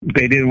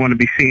 They didn't want to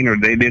be seen, or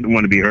they didn't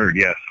want to be heard,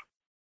 yes.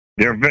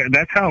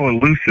 That's how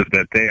elusive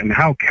that they, and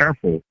how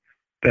careful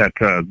that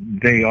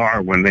they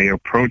are when they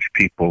approach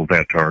people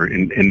that are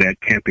in that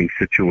camping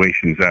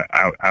situations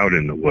out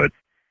in the woods,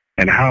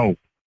 and how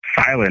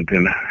silent.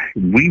 And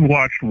we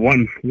watched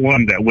one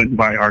that went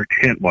by our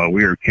tent while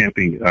we were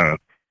camping. I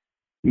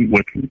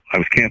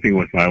was camping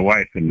with my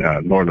wife in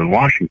northern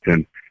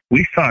Washington.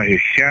 We saw his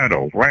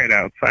shadow right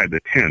outside the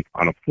tent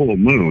on a full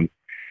moon,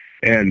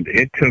 and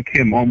it took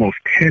him almost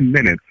 10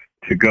 minutes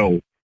to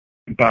go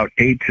about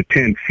 8 to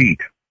 10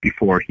 feet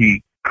before his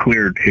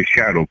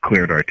shadow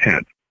cleared our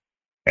tent.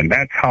 And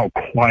that's how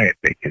quiet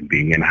they can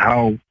be, and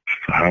how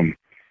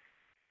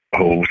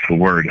what's the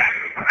word?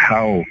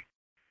 How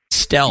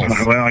stealth.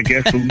 Well, I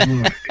guess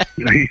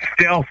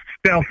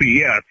stealthy,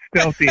 yes,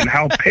 stealthy, and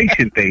how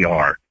patient they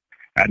are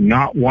at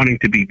not wanting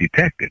to be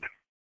detected.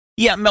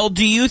 Yeah, Mel,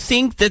 do you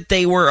think that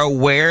they were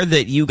aware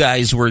that you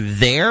guys were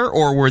there,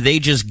 or were they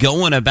just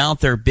going about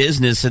their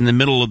business in the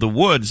middle of the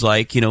woods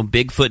like,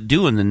 Bigfoot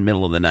doing in the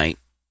middle of the night?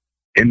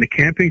 In the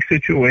camping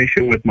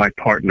situation with my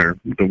partner,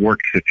 the work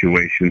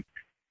situation,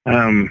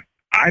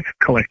 I've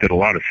collected a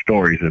lot of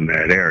stories in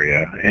that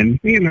area. And,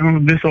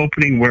 this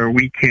opening where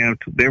we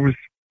camped, there was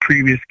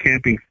previous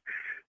camping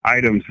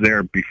items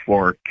there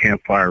before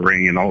campfire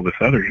ring and all this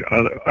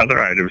other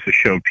items that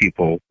showed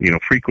people,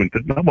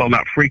 frequented, well,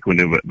 not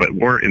frequented, but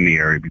were in the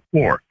area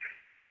before.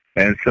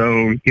 And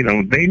so,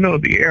 they know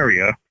the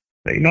area.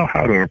 They know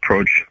how to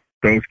approach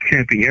those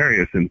camping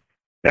areas. And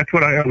that's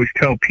what I always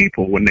tell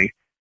people when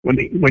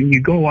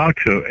you go out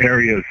to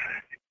areas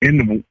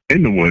in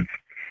the woods,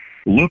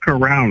 look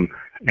around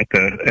at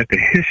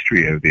the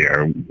history of the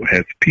area.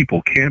 Has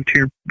people camped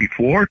here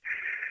before?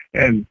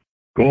 And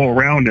go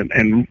around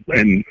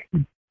and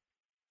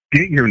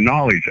get your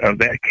knowledge of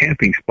that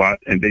camping spot,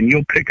 and then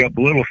you'll pick up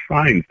little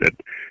signs that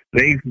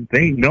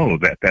they know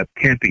that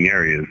camping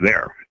area is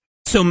there.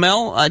 So,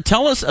 Mel,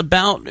 tell us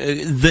about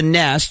the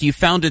nest. You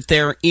found it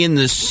there in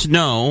the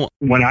snow.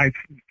 When I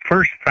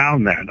first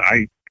found that,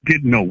 I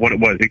didn't know what it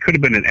was. It could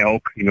have been an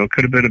elk, it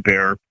could have been a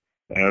bear,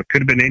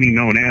 could have been any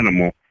known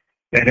animal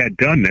that had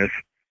done this,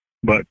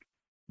 but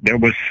there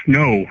was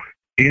snow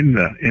in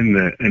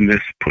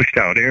this pushed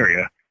out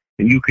area,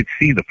 and you could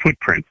see the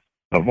footprints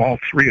of all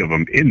three of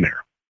them in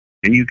there,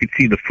 and you could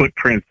see the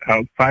footprints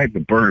outside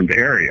the burned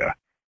area.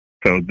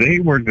 So they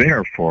were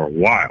there for a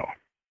while,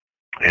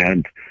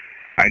 and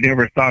I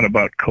never thought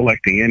about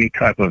collecting any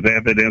type of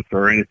evidence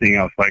or anything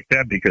else like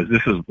that, because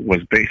this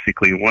was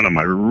basically one of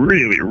my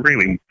really,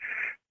 really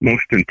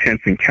most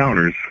intense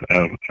encounters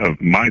of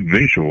my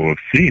visual of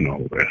seeing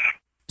all this.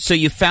 So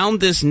you found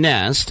this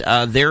nest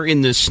there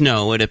in the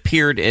snow. It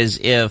appeared as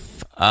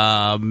if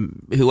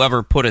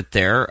whoever put it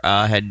there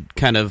had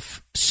kind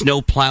of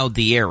snow plowed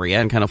the area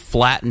and kind of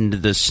flattened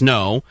the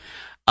snow.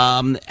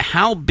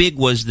 How big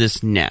was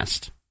this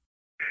nest?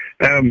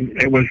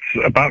 It was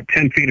about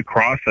 10 feet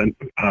across and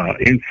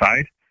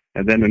inside,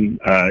 and then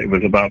it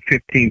was about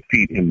 15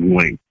 feet in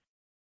length.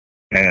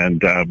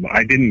 And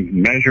I didn't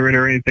measure it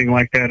or anything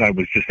like that. I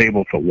was just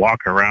able to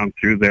walk around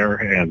through there.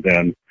 And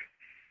then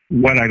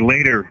what I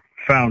later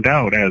found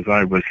out as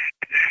I was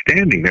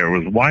standing there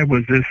was, why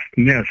was this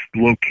nest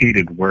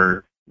located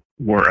where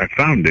I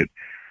found it?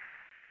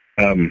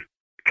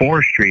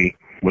 Forestry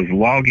was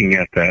logging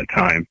at that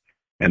time,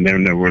 and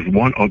then there was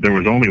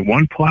only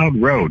one plowed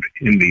road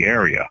in the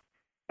area.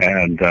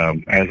 And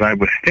as I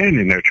was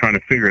standing there trying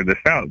to figure this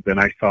out, then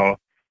I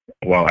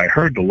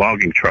heard the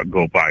logging truck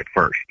go by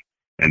first.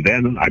 And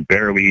then I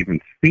barely even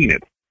seen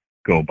it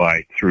go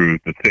by through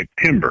the thick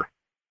timber.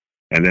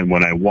 And then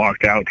when I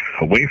walked out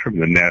away from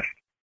the nest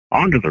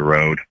onto the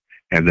road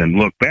and then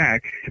looked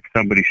back, if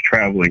somebody's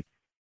traveling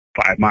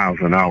 5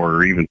 miles an hour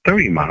or even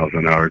 30 miles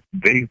an hour,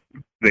 they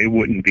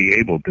wouldn't be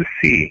able to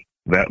see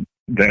that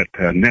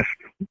nest,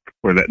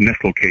 where that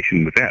nest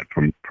location was at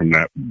from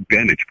that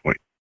vantage point.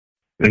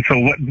 And so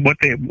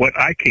what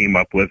I came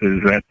up with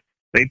is that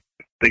they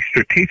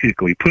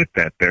strategically put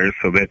that there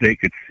so that they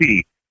could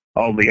see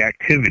all the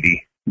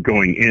activity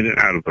going in and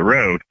out of the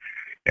road,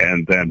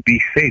 and then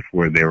be safe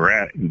where they were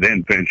at, and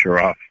then venture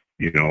off,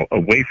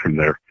 away from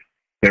their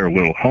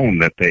little home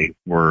that they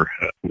were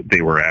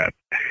at,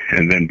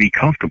 and then be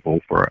comfortable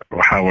for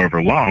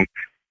however long.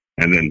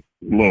 And then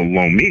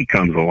little me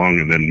comes along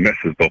and then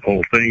messes the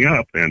whole thing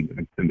up,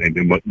 and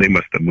they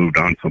must have moved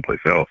on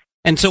someplace else.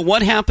 And so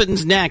what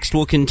happens next?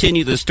 We'll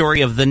continue the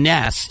story of the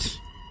nest.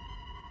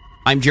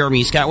 I'm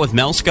Jeremy Scott with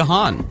Mel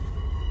Skahan.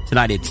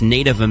 Tonight it's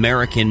Native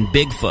American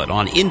Bigfoot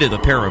on Into the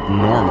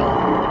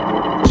Paranormal.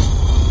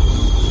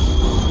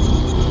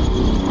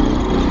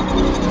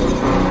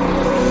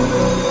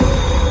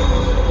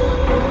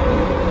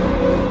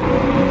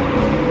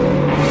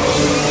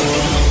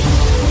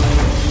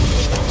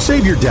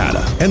 Save your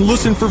data and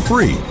listen for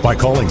free by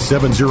calling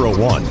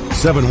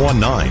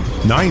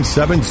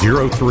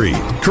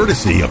 701-719-9703,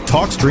 courtesy of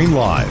TalkStream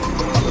Live.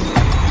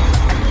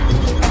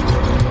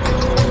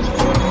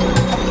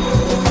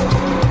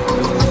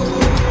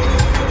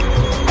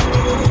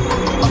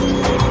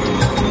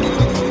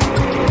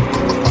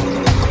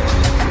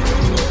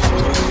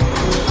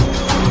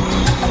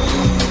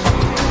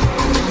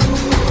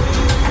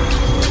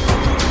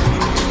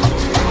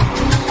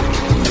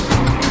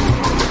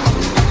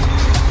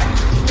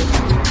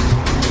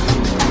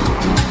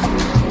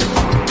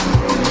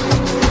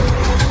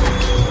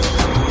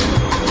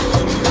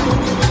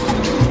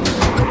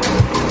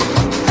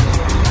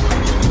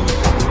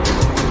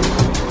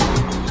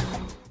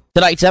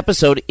 Tonight's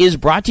episode is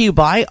brought to you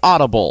by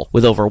Audible,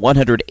 with over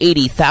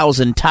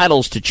 180,000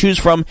 titles to choose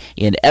from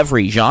in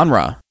every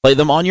genre. Play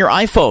them on your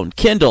iPhone,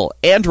 Kindle,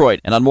 Android,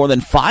 and on more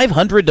than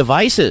 500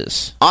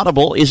 devices.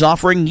 Audible is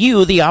offering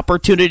you the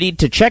opportunity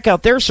to check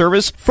out their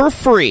service for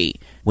free.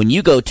 When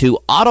you go to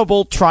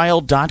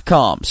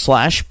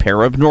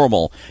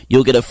audibletrial.com/paranormal,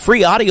 you'll get a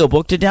free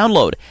audiobook to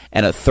download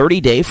and a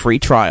 30-day free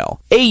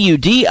trial.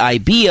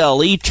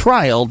 AUDIBLE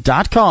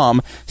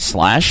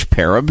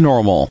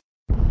trial.com/paranormal.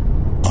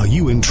 Are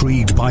you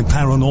intrigued by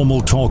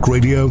Paranormal Talk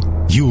Radio?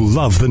 You'll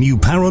love the new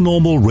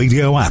Paranormal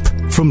Radio app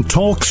from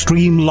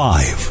TalkStream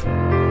Live.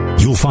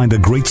 You'll find a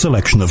great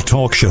selection of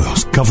talk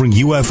shows covering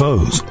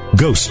UFOs,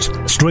 ghosts,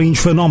 strange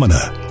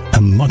phenomena,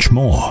 and much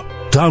more.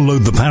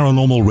 Download the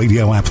Paranormal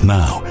Radio app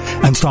now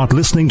and start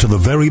listening to the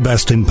very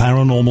best in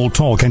paranormal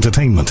talk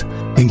entertainment,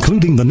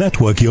 including the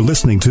network you're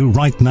listening to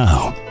right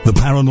now, the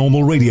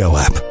Paranormal Radio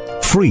app,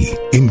 free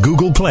in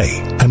Google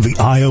Play and the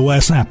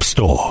iOS App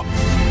Store.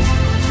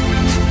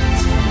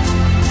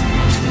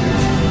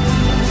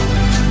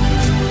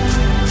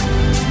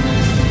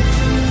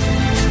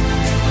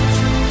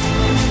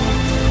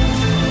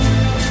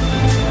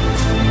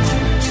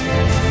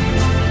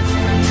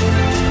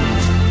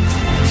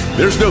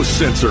 There's no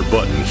censor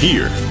button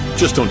here.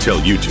 Just don't tell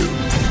YouTube.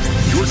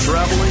 You're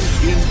traveling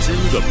into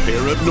the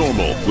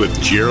paranormal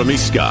with Jeremy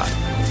Scott.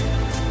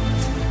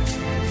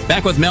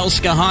 Back with Mel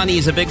Skahan.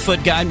 He's a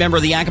Bigfoot guide, member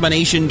of the Yakama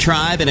Nation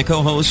tribe, and a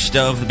co-host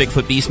of the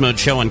Bigfoot Beast Mode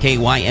show on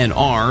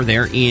KYNR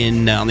there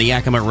on the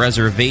Yakama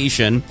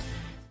Reservation.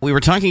 We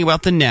were talking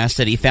about the nest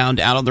that he found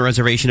out on the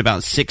reservation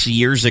about 6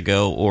 years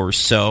ago or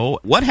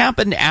so. What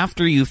happened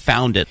after you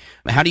found it?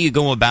 How do you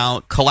go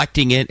about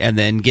collecting it and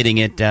then getting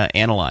it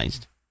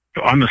analyzed?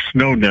 On the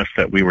snow nest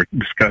that we were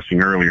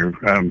discussing earlier,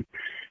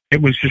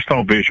 it was just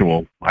all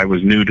visual. I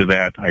was new to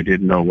that. I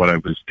didn't know what I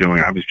was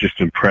doing. I was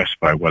just impressed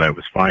by what I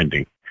was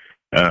finding.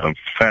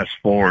 Fast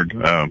forward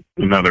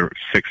another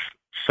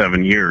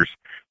 6-7 years,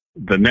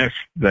 the nest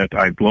that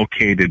I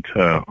located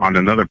on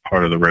another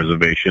part of the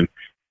reservation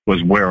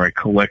was where I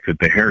collected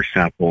the hair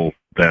sample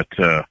that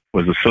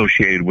was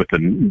associated with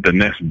the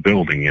nest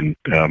building. And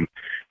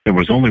there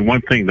was only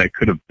one thing that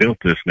could have built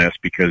this nest,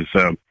 because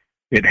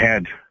it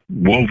had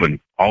woven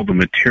all the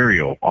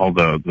material, all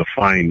the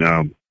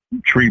fine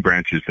tree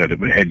branches that it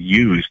had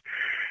used,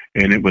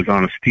 and it was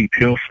on a steep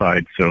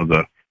hillside, so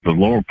the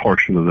lower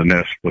portion of the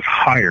nest was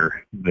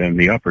higher than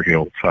the upper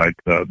hillside.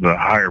 The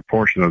higher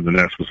portion of the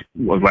nest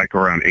was like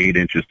around 8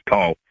 inches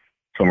tall,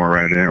 somewhere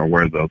around there,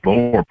 where the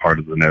lower part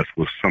of the nest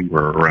was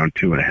somewhere around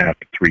 2.5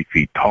 to 3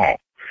 feet tall.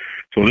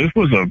 So this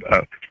was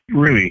a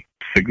really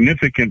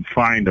significant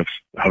find of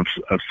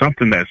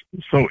something that's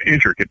so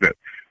intricate that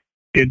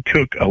it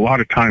took a lot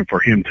of time for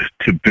him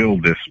to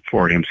build this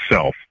for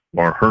himself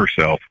or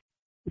herself.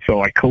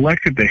 So I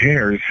collected the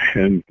hairs,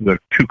 and the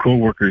two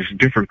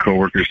different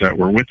coworkers that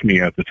were with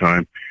me at the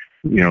time,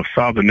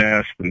 saw the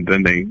nest, and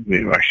then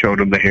I showed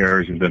them the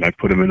hairs, and then I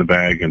put them in a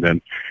bag, and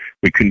then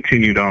we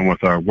continued on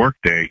with our work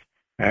day.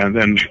 And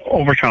then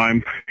over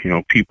time,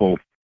 people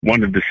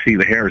wanted to see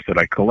the hairs that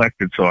I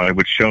collected, so I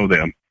would show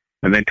them.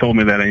 And they told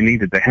me that I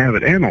needed to have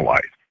it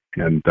analyzed.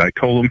 And I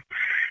told them,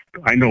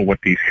 I know what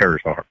these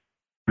hairs are.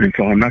 And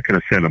so I'm not going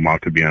to send them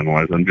out to be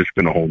analyzed. I'm just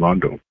going to hold on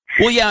to them.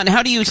 Well, yeah, and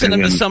how do you send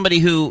them to somebody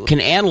who can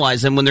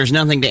analyze them when there's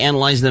nothing to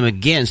analyze them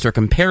against or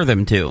compare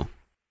them to?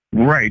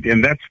 Right,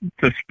 and that's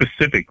the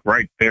specific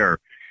right there,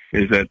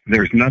 is that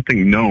there's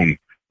nothing known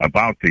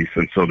about these,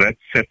 and so that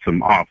sets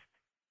them off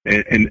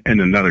in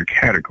another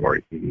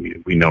category.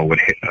 We know what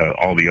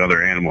all the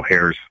other animal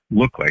hairs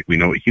look like. We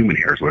know what human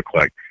hairs look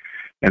like.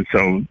 And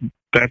so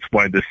that's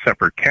why this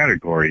separate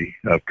category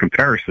of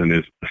comparison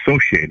is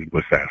associated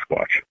with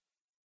Sasquatch.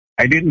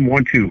 I didn't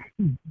want to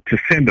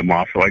send them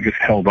off, so I just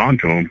held on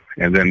to them.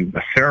 And then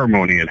a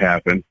ceremony had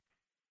happened,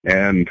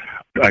 and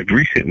I've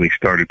recently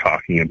started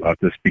talking about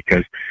this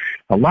because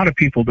a lot of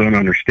people don't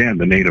understand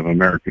the Native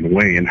American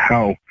way and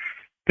how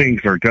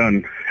things are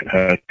done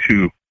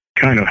to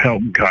kind of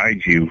help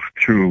guide you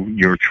through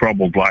your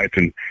troubled life,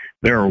 and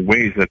there are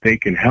ways that they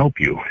can help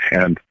you.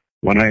 And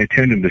when I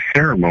attended the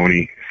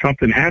ceremony,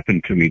 something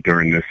happened to me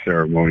during this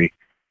ceremony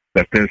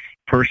that this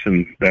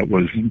person that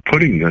was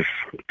putting this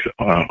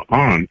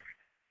on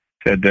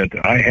said that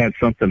I had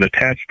something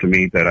attached to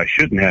me that I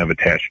shouldn't have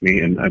attached to me,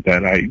 and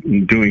that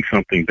I'm doing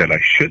something that I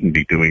shouldn't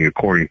be doing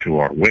according to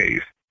our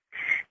ways.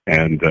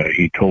 And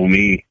he told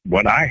me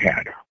what I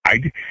had.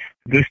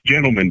 This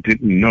gentleman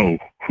didn't know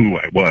who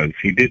I was.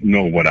 He didn't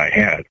know what I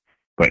had.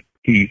 But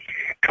he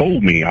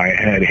told me I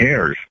had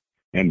hairs,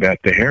 and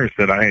that the hairs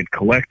that I had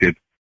collected,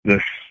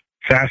 this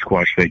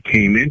Sasquatch that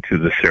came into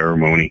the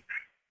ceremony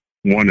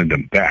wanted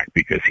them back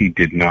because he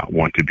did not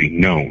want to be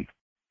known.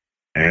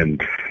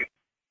 And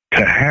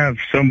to have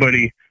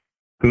somebody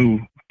who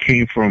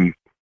came from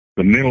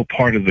the middle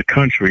part of the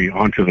country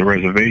onto the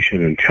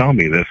reservation and tell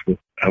me this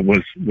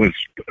was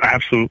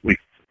absolutely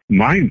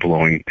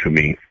mind-blowing to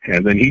me.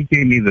 And then he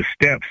gave me the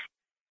steps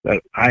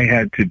that I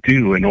had to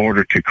do in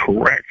order to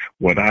correct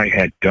what I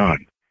had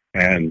done.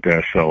 And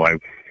so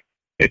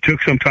it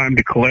took some time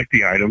to collect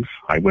the items.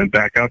 I went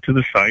back out to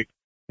the site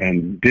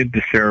and did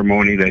the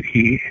ceremony that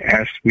he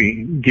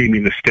gave me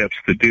the steps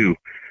to do.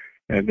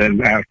 And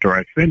then after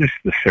I finished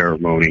the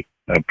ceremony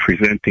of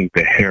presenting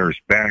the hairs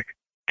back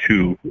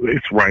to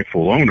its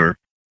rightful owner,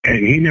 and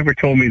he never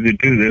told me to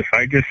do this,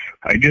 I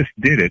just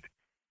did it.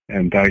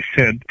 And I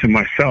said to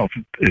myself,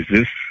 is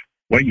this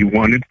what you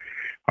wanted?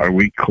 Are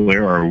we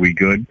clear? Are we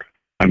good?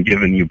 I'm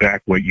giving you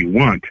back what you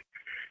want.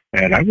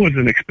 And I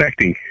wasn't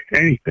expecting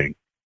anything.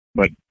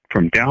 But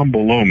from down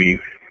below me,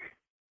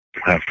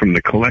 from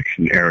the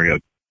collection area,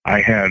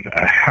 I had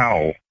a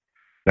howl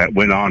that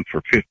went on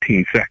for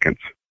 15 seconds.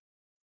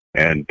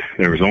 And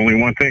there was only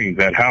one thing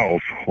that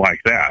howls like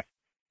that.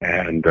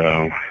 And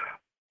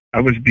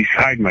I was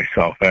beside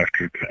myself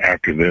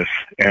after this,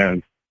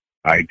 and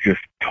I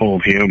just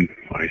told him,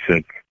 I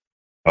said,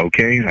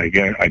 okay,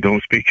 I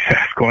don't speak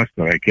Sasquatch,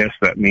 but I guess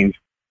that means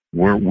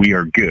we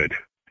are good.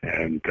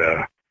 And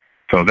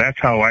so that's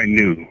how I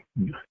knew,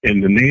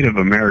 in the Native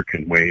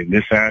American way, in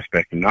this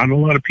aspect, and not a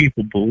lot of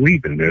people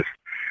believe in this,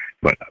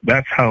 but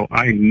that's how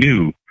I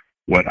knew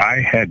what I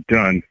had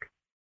done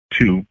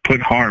to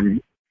put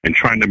harm and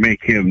trying to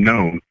make him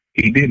known.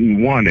 He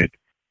didn't want it,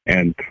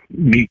 and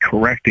me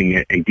correcting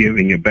it and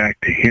giving it back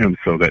to him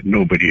so that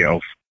nobody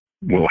else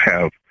will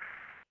have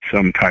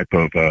some type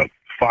of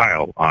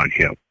file on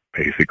him,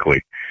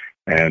 basically.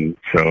 And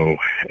so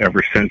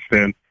ever since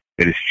then,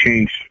 it has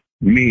changed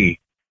me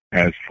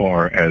as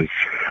far as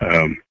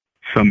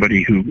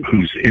somebody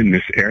who's in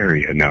this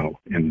area now.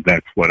 And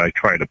that's what I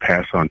try to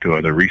pass on to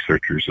other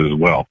researchers as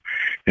well.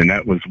 And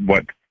that was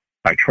what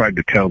I tried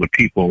to tell the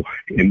people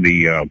in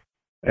the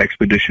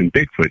Expedition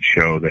Bigfoot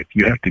show, that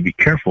you have to be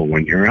careful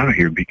when you're out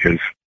here, because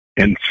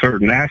in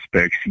certain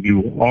aspects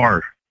you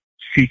are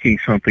seeking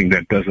something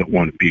that doesn't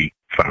want to be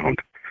found.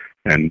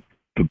 And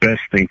the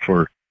best thing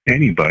for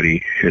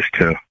anybody is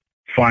to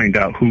find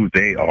out who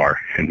they are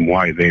and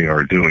why they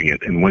are doing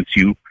it. And once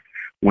you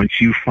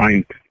once you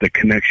find the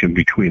connection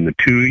between the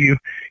two of you,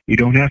 you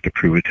don't have to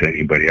prove it to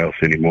anybody else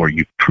anymore.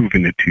 You've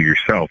proven it to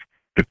yourself.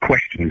 The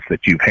questions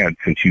that you've had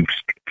since you've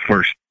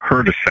first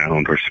heard a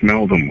sound or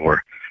smelled them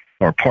or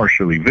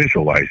partially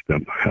visualized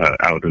them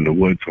out in the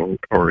woods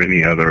or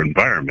any other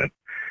environment.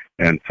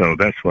 And so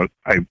that's what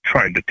I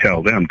tried to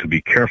tell them, to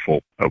be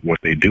careful of what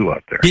they do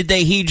out there. Did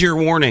they heed your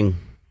warning?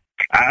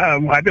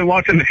 I've been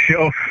watching the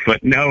show,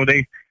 but no,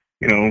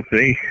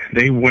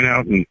 they went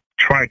out and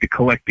tried to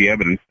collect the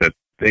evidence that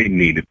they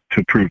needed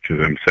to prove to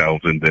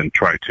themselves and then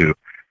try to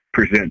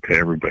present to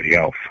everybody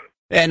else.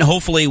 And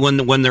hopefully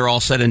when they're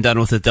all said and done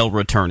with it, they'll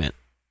return it.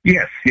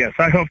 Yes,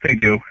 I hope they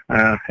do.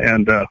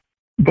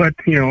 But,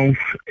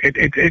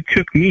 it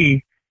took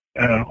me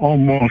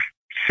almost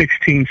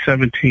 16,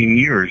 17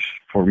 years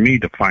for me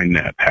to find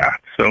that path.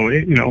 So,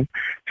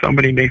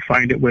 somebody may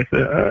find it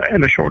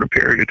in a shorter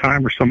period of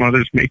time, or some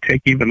others may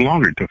take even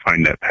longer to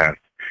find that path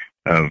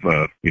of,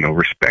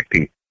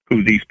 respecting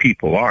who these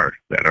people are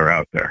that are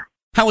out there.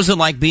 How was it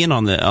like being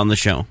on the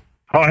show?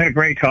 Oh, I had a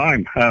great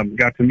time.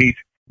 Got to meet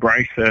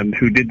Bryce,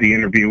 who did the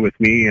interview with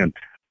me, and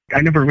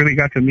I never really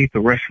got to meet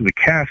the rest of the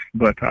cast,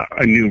 but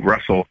I knew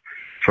Russell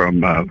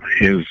from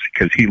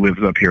because he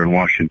lives up here in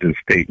Washington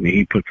State, and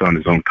he puts on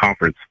his own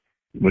conference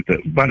with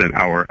about an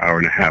hour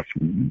and a half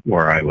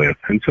where I live.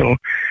 And so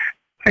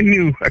I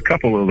knew a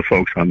couple of the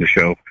folks on the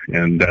show,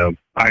 and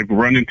I've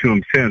run into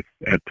them since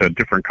at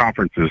different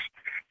conferences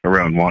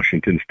around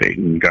Washington State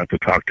and got to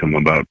talk to them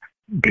about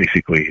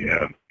basically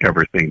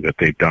everything that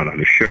they've done on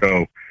the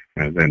show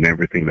and then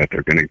everything that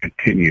they're going to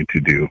continue to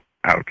do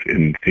out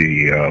in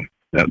the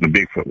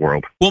Bigfoot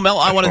world. Well, Mel,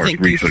 I want to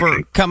thank you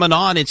for coming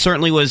on. It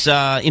certainly was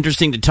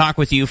interesting to talk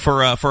with you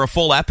for a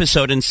full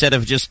episode instead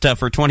of just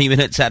for 20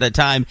 minutes at a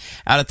time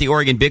out at the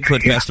Oregon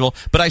Bigfoot Festival.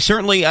 But I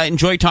certainly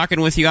enjoyed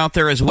talking with you out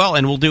there as well,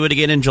 and we'll do it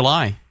again in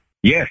July.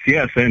 Yes,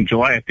 in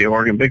July at the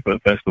Oregon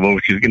Bigfoot Festival,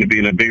 which is going to be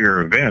in a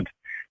bigger event.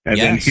 And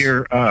then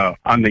here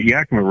on the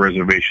Yakima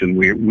Reservation,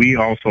 we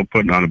also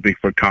put on a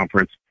Bigfoot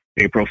conference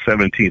April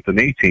 17th and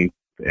 18th,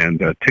 and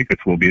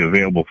tickets will be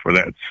available for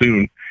that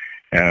soon.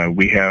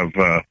 We have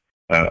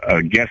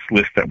a guest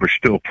list that we're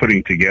still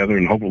putting together,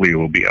 and hopefully it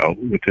will be out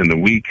within the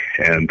week,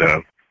 and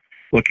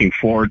looking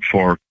forward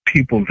for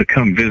people to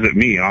come visit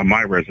me on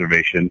my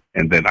reservation,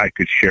 and then I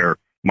could share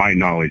my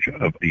knowledge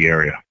of the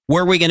area.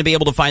 Where are we going to be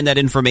able to find that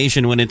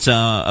information when it's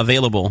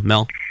available,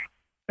 Mel?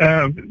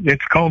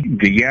 It's called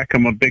the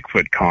Yakima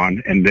Bigfoot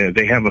Con, and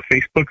they have a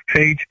Facebook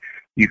page.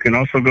 You can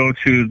also go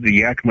to the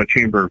Yakima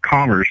Chamber of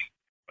Commerce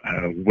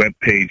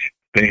webpage.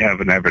 They have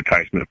an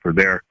advertisement for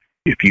there.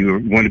 If you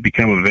want to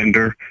become a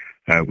vendor,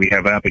 we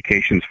have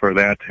applications for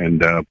that,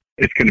 and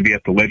it's going to be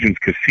at the Legends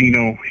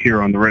Casino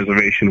here on the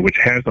reservation, which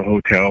has a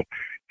hotel.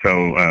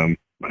 So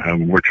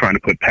we're trying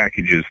to put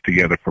packages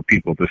together for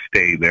people to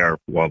stay there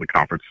while the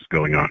conference is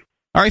going on.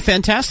 All right,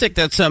 fantastic.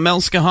 That's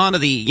Mel Skahan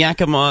of the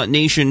Yakima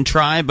Nation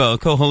Tribe,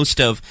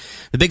 co-host of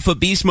the Bigfoot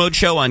Beast Mode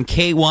show on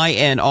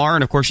KYNR.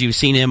 And, of course, you've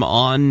seen him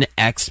on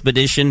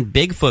Expedition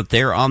Bigfoot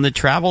there on the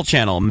Travel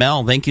Channel.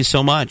 Mel, thank you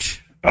so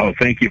much. Oh,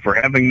 thank you for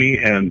having me,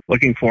 and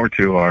looking forward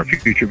to our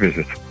future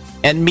visits.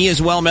 And me as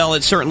well, Mel.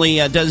 It certainly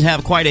does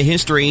have quite a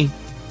history.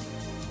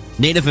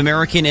 Native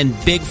American and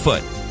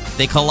Bigfoot.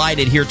 They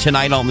collided here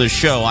tonight on the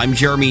show. I'm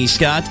Jeremy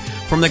Scott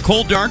from the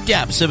cold, dark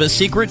depths of a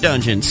secret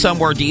dungeon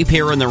somewhere deep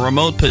here in the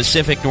remote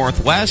Pacific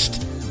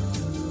Northwest.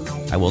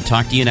 I will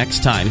talk to you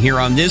next time here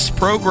on this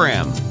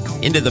program,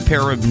 Into the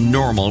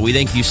Paranormal. We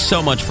thank you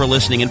so much for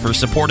listening and for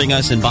supporting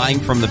us and buying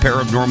from the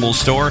Paranormal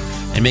store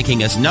and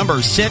making us number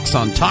 6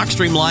 on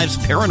TalkStream Live's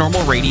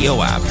Paranormal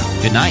Radio app.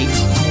 Good night.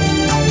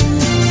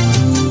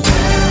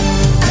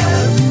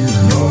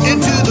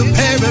 Into the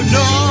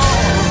paranormal.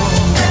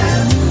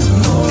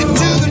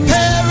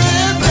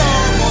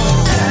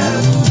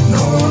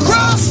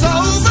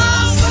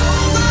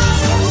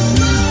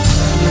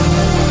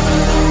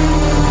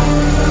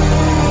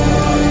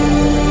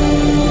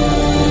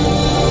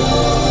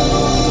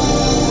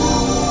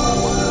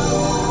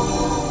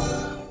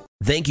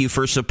 Thank you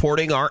for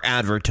supporting our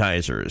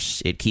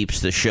advertisers. It keeps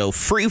the show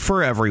free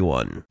for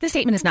everyone. This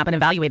statement has not been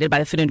evaluated by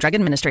the Food and Drug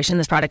Administration.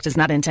 This product is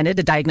not intended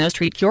to diagnose,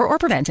 treat, cure, or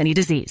prevent any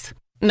disease.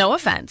 No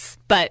offense,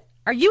 but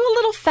are you a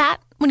little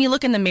fat when you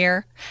look in the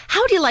mirror?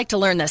 How do you like to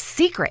learn the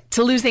secret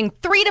to losing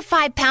 3 to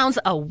 5 pounds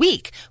a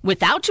week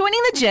without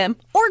joining the gym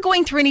or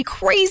going through any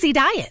crazy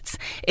diets?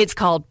 It's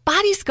called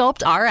Body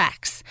Sculpt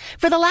RX.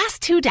 For the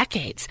last 2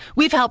 decades,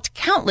 we've helped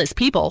countless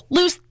people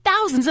lose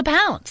thousands of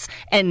pounds.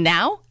 And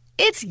now,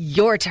 it's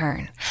your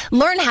turn.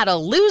 Learn how to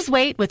lose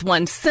weight with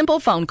one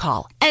simple phone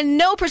call and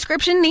no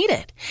prescription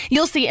needed.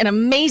 You'll see an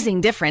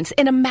amazing difference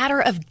in a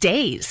matter of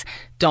days.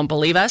 Don't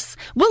believe us?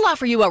 We'll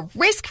offer you a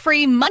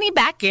risk-free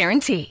money-back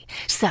guarantee.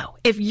 So,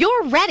 if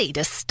you're ready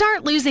to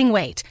start losing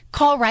weight,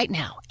 call right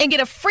now and get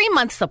a free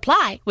month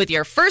supply with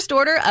your first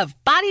order of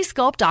Body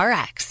Sculpt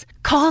RX.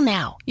 Call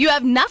now. You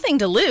have nothing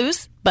to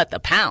lose but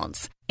the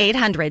pounds.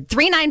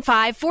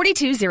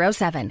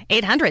 800-395-4207.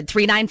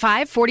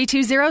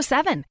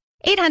 800-395-4207.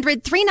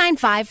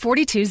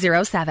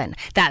 800-395-4207.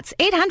 That's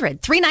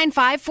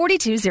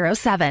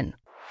 800-395-4207.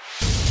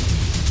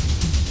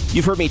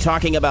 You've heard me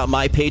talking about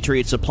My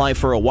Patriot Supply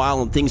for a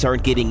while, and things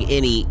aren't getting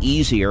any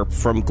easier.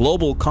 From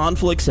global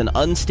conflicts and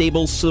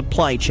unstable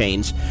supply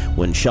chains,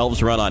 when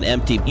shelves run on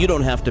empty, you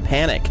don't have to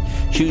panic.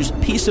 Choose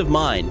peace of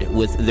mind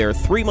with their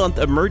 3-month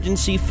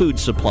emergency food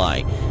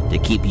supply to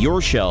keep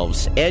your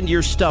shelves and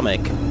your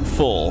stomach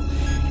full.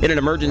 In an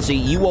emergency,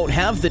 you won't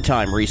have the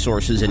time,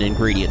 resources, and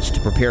ingredients to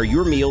prepare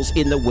your meals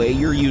in the way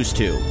you're used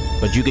to.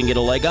 But you can get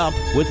a leg up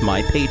with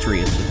My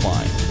Patriot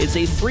Supply. It's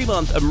a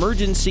 3-month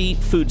emergency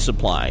food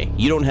supply.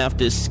 You don't have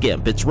to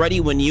skimp. It's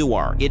ready when you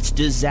are. It's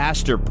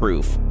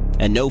disaster-proof.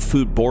 And no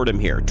food boredom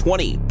here.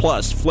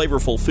 20-plus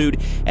flavorful food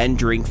and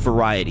drink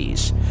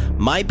varieties.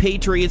 My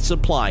Patriot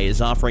Supply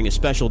is offering a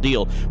special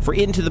deal for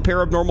Into the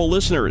Paranormal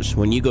listeners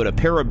when you go to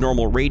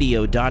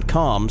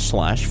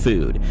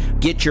paranormalradio.com/food.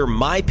 Get your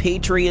My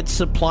Patriot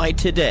Supply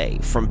today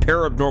from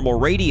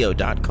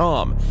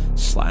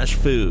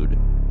paranormalradio.com/food.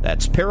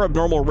 That's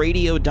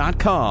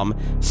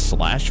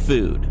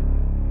paranormalradio.com/food.